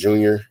Michael Porter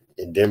Jr.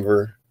 in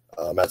Denver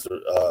as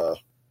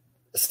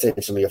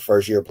essentially a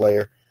first-year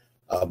player.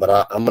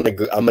 But I'm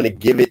gonna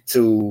give it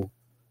to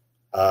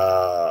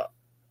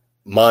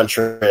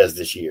Montrez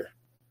this year.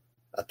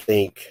 I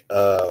think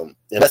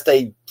unless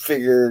they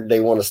figure they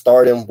want to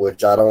start him,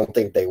 which I don't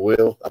think they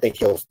will. I think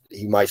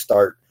he might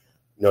start,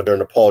 during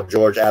the Paul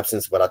George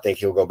absence, but I think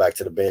he'll go back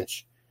to the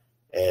bench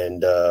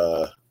and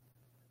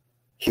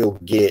he'll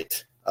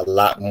get a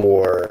lot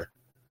more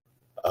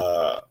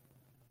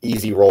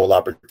easy role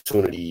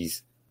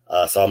opportunities.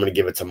 So I'm going to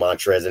give it to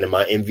Montrez. And then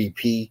my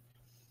MVP,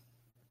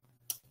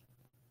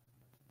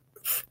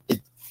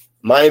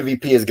 my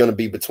MVP is going to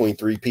be between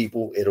 3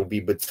 people. It'll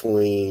be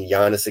between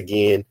Giannis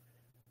again,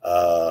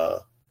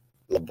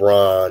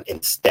 LeBron,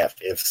 and Steph.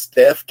 If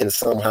Steph can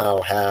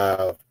somehow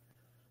have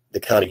the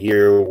kind of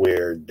year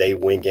where they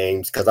win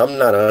games, because I'm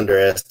not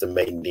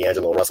underestimating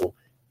D'Angelo Russell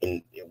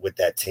with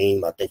that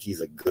team. I think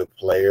he's a good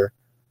player.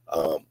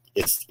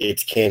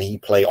 It's can he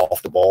play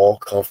off the ball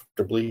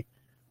comfortably?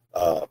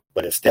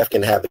 But if Steph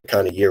can have the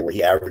kind of year where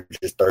he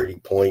averages 30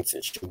 points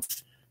and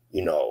shoots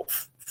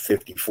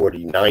 50,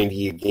 40,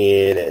 90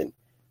 again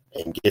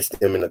and gets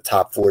them in the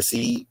top 4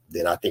 seed,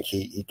 then I think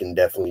he can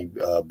definitely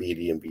be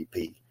the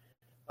MVP.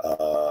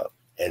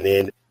 And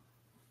then,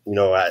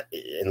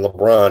 and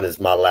LeBron is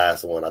my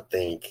last one. I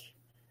think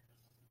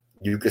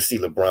you could see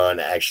LeBron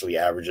actually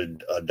average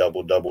a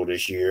double-double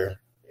this year.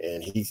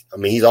 And he's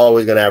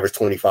always going to average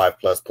 25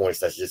 plus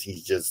points.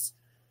 He's just,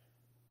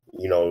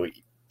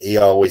 he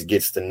always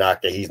gets the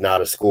knock that he's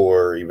not a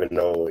scorer, even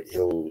though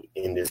he'll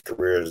end his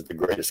career as the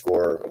greatest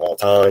scorer of all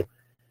time.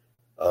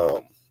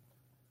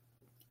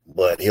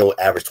 But he'll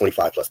average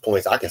 25 plus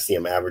points. I can see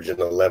him averaging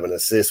 11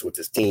 assists with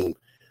his team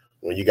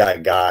when you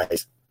got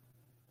guys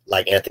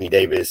like Anthony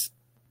Davis,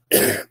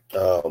 JaVale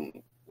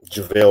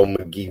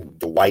McGee,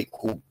 Dwight,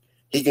 who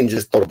he can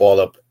just throw the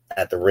ball up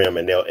at the rim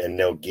and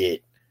they'll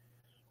get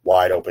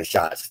wide open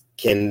shots.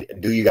 Do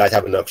you guys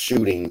have enough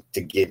shooting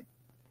to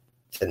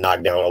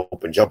knock down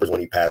open jumpers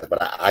when he passes?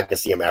 But I can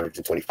see him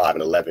averaging 25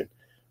 and 11.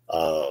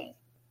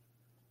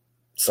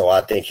 So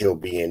I think he'll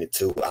be in it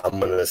too. I'm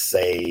going to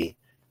say,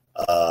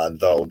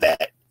 though,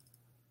 that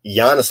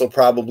Giannis will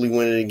probably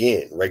win it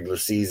again. Regular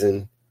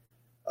season,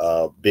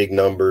 big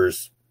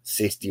numbers,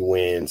 60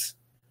 wins.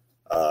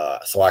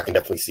 So I can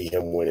definitely see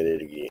him winning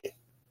it again.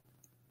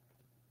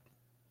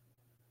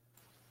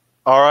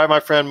 All right, my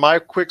friend. My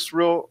picks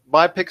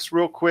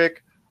real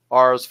quick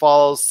are as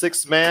follows.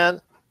 Sixth man,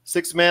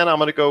 I'm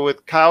going to go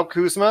with Kyle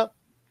Kuzma,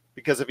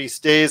 because if he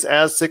stays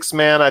as sixth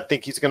man, I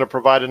think he's going to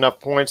provide enough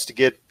points to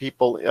get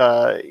people,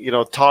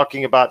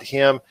 talking about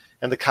him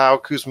and the Kyle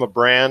Kuzma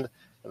brand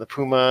and the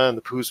Puma and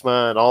the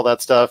Kuzma and all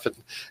that stuff and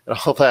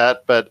all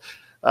that. But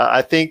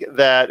I think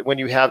that when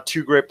you have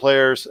two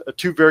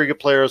very good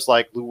players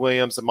like Lou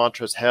Williams and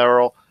Montrezl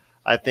Harrell,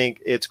 I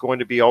think it's going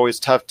to be always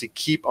tough to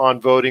keep on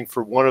voting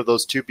for one of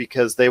those two,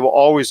 because they will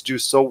always do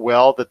so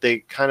well that they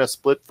kind of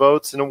split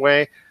votes in a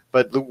way.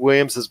 But Lou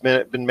Williams has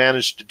been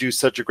managed to do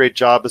such a great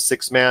job as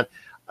sixth man.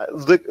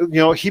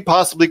 He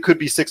possibly could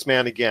be sixth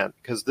man again,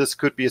 because this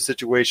could be a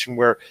situation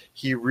where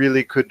he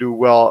really could do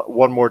well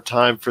one more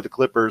time for the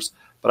Clippers.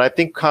 But I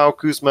think Kyle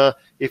Kuzma,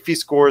 if he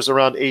scores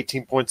around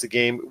 18 points a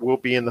game, will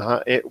be in the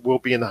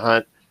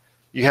hunt.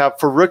 You have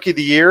for rookie of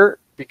the year,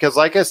 because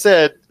like I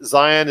said,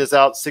 Zion is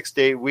out 6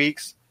 to 8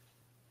 weeks.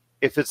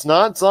 If it's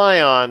not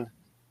Zion,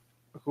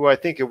 who I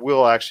think it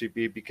will actually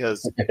be,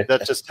 because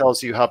that just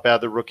tells you how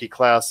bad the rookie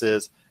class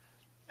is,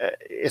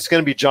 it's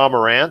going to be Ja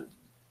Morant.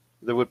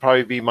 That would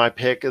probably be my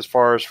pick as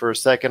far as for a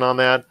second on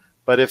that.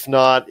 But if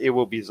not, it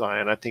will be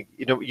Zion. I think,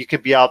 you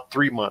could be out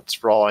 3 months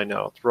for all I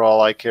know, for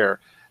all I care.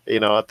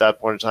 At that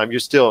point in time,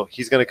 he's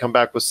going to come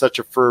back with such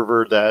a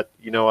fervor that,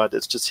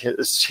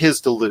 it's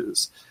his to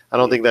lose. I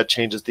don't think that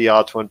changes the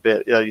odds one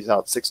bit. He's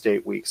out 6 to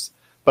 8 weeks.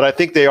 But I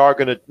think they are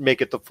going to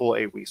make it the full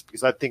 8 weeks,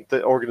 because I think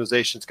the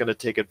organization is going to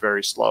take it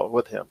very slow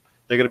with him.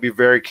 They're going to be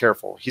very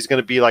careful. He's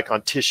going to be like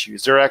on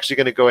tissues. They're actually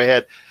going to go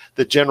ahead.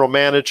 The general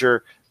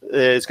manager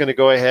is going to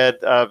go ahead.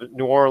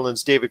 New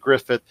Orleans, David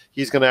Griffith,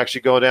 he's going to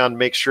actually go down and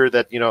make sure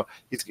that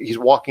he's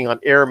walking on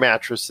air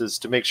mattresses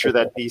to make sure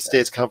that he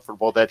stays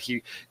comfortable. That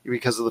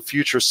because of the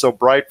future is so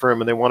bright for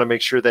him, and they want to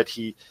make sure that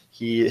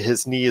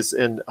his knee is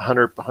in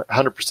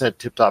 100%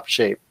 tip top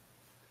shape.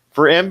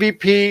 For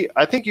MVP,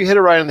 I think you hit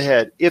it right on the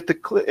head. If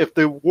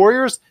the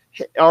Warriors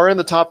are in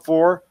the top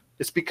 4,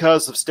 it's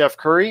because of Steph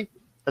Curry.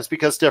 It's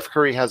because Steph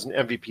Curry has an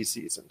MVP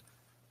season.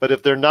 But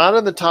if they're not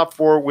in the top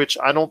 4, which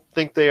I don't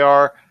think they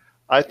are,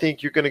 I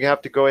think you're going to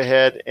have to go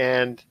ahead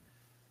and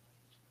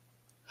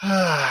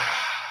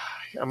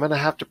I'm going to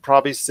have to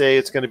probably say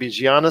it's going to be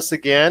Giannis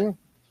again.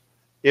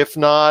 If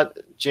not,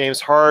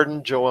 James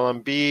Harden, Joel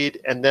Embiid,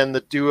 and then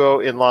the duo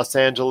in Los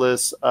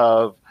Angeles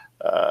of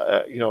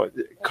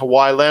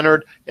Kawhi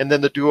Leonard, and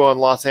then the duo in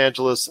Los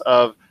Angeles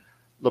of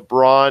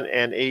LeBron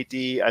and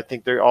AD. I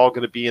think they're all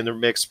going to be in the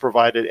mix,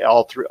 provided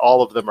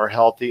all of them are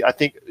healthy. I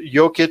think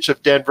Jokic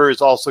of Denver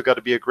is also got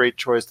to be a great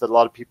choice that a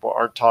lot of people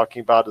aren't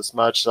talking about as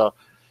much. So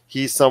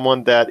he's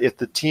someone that if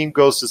the team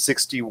goes to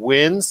 60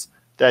 wins,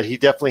 that he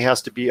definitely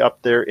has to be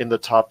up there in the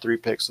top 3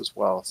 picks as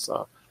well.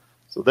 So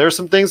there's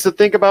some things to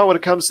think about when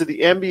it comes to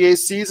the NBA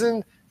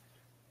season.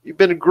 You've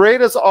been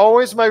great as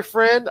always, my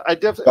friend.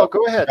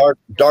 Go ahead.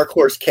 Dark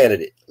horse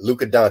candidate,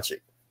 Luka Doncic.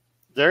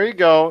 There you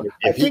go.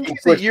 I think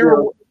he's a year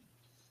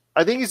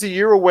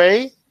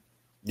away.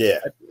 Yeah.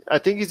 I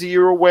think he's a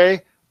year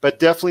away, but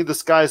definitely the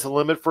sky's the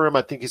limit for him.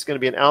 I think he's going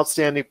to be an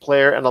outstanding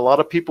player, and a lot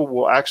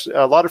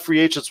of free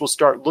agents will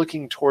start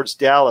looking towards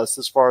Dallas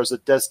as far as a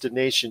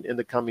destination in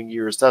the coming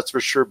years. That's for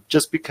sure,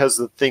 just because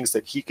of the things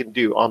that he can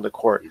do on the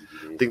court.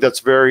 I think that's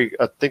very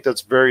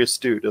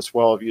astute as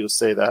well of you to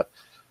say that.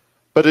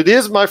 But it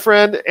is, my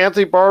friend,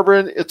 Anthony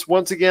Barberin. It's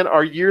once again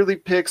our yearly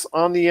picks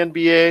on the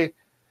NBA.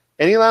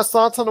 Any last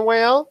thoughts on the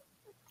way out?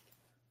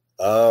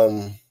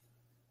 No,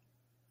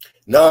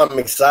 I'm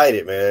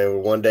excited, man. We're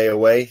 1 day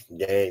away.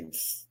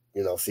 Games,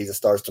 season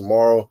starts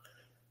tomorrow.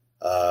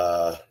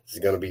 It's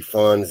going to be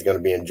fun. It's going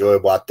to be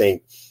enjoyable. I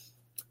think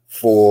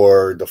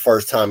for the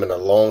first time in a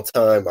long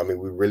time, we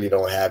really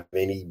don't have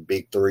any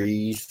big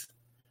threes.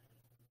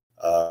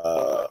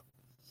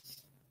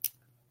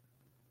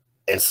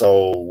 And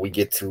so we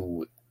get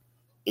to,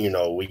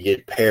 we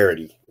get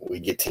parity. We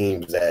get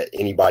teams that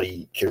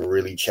anybody can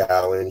really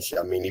challenge.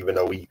 I mean, even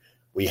though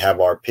we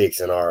have our picks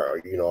and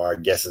our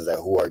guesses at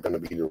who are going to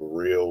be the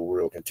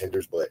real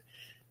contenders, but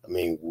I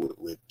mean,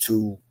 with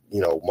two,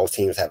 most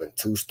teams having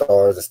 2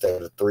 stars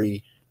instead of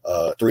 3,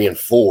 3 and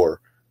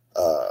 4,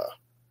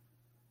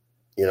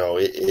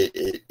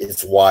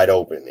 it's wide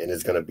open, and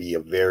it's going to be a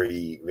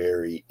very,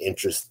 very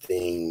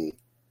interesting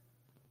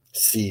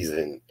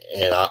season.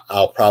 And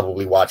I'll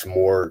probably watch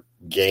more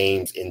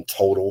games in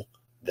total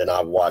than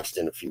I've watched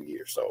in a few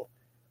years. So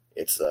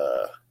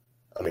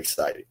I'm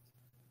excited.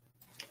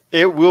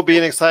 It will be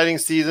an exciting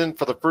season.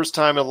 For the first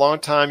time in a long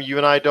time, you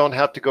and I don't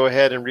have to go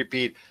ahead and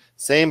repeat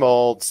same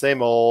old,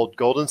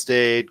 Golden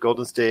State.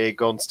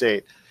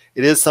 It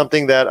is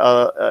something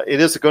that it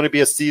is going to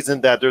be a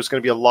season that there's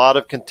going to be a lot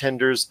of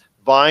contenders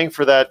vying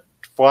for that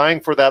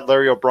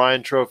Larry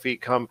O'Brien trophy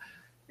come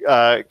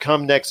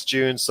next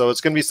June. So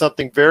it's going to be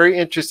something very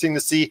interesting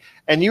to see.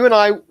 And you and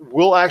I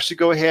will actually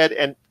go ahead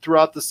and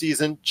throughout the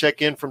season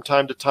check in from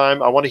time to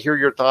time. I want to hear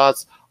your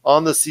thoughts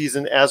on the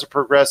season as it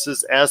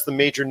progresses, as the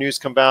major news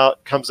comes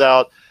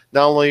out,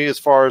 not only as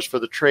far as for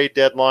the trade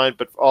deadline,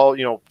 but all,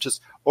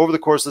 just over the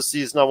course of the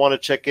season. I want to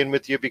check in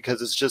with you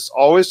because it's just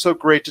always so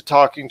great to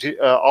talk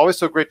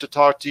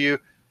to you.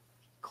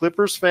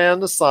 Clippers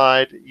fan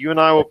aside, you and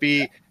I will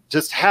be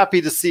just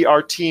happy to see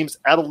our teams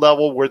at a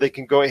level where they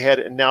can go ahead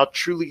and now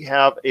truly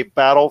have a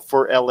battle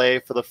for LA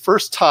for the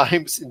first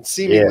time in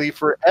seemingly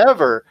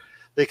forever.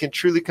 They can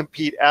truly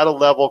compete at a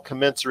level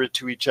commensurate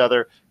to each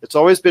other. It's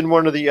always been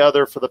one or the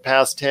other for the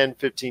past 10,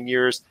 15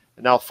 years.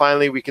 And now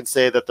finally we can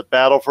say that the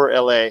battle for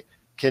LA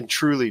can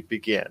truly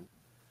begin.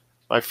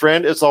 My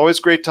friend, it's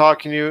always great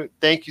talking to you.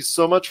 Thank you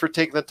so much for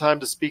taking the time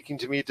to speaking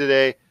to me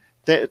today.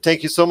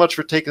 Thank you so much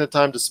for taking the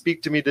time to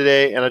speak to me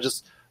today. And I'm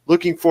just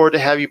looking forward to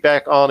have you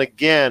back on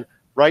again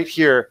right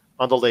here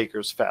on the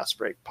Lakers Fast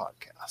Break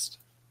Podcast.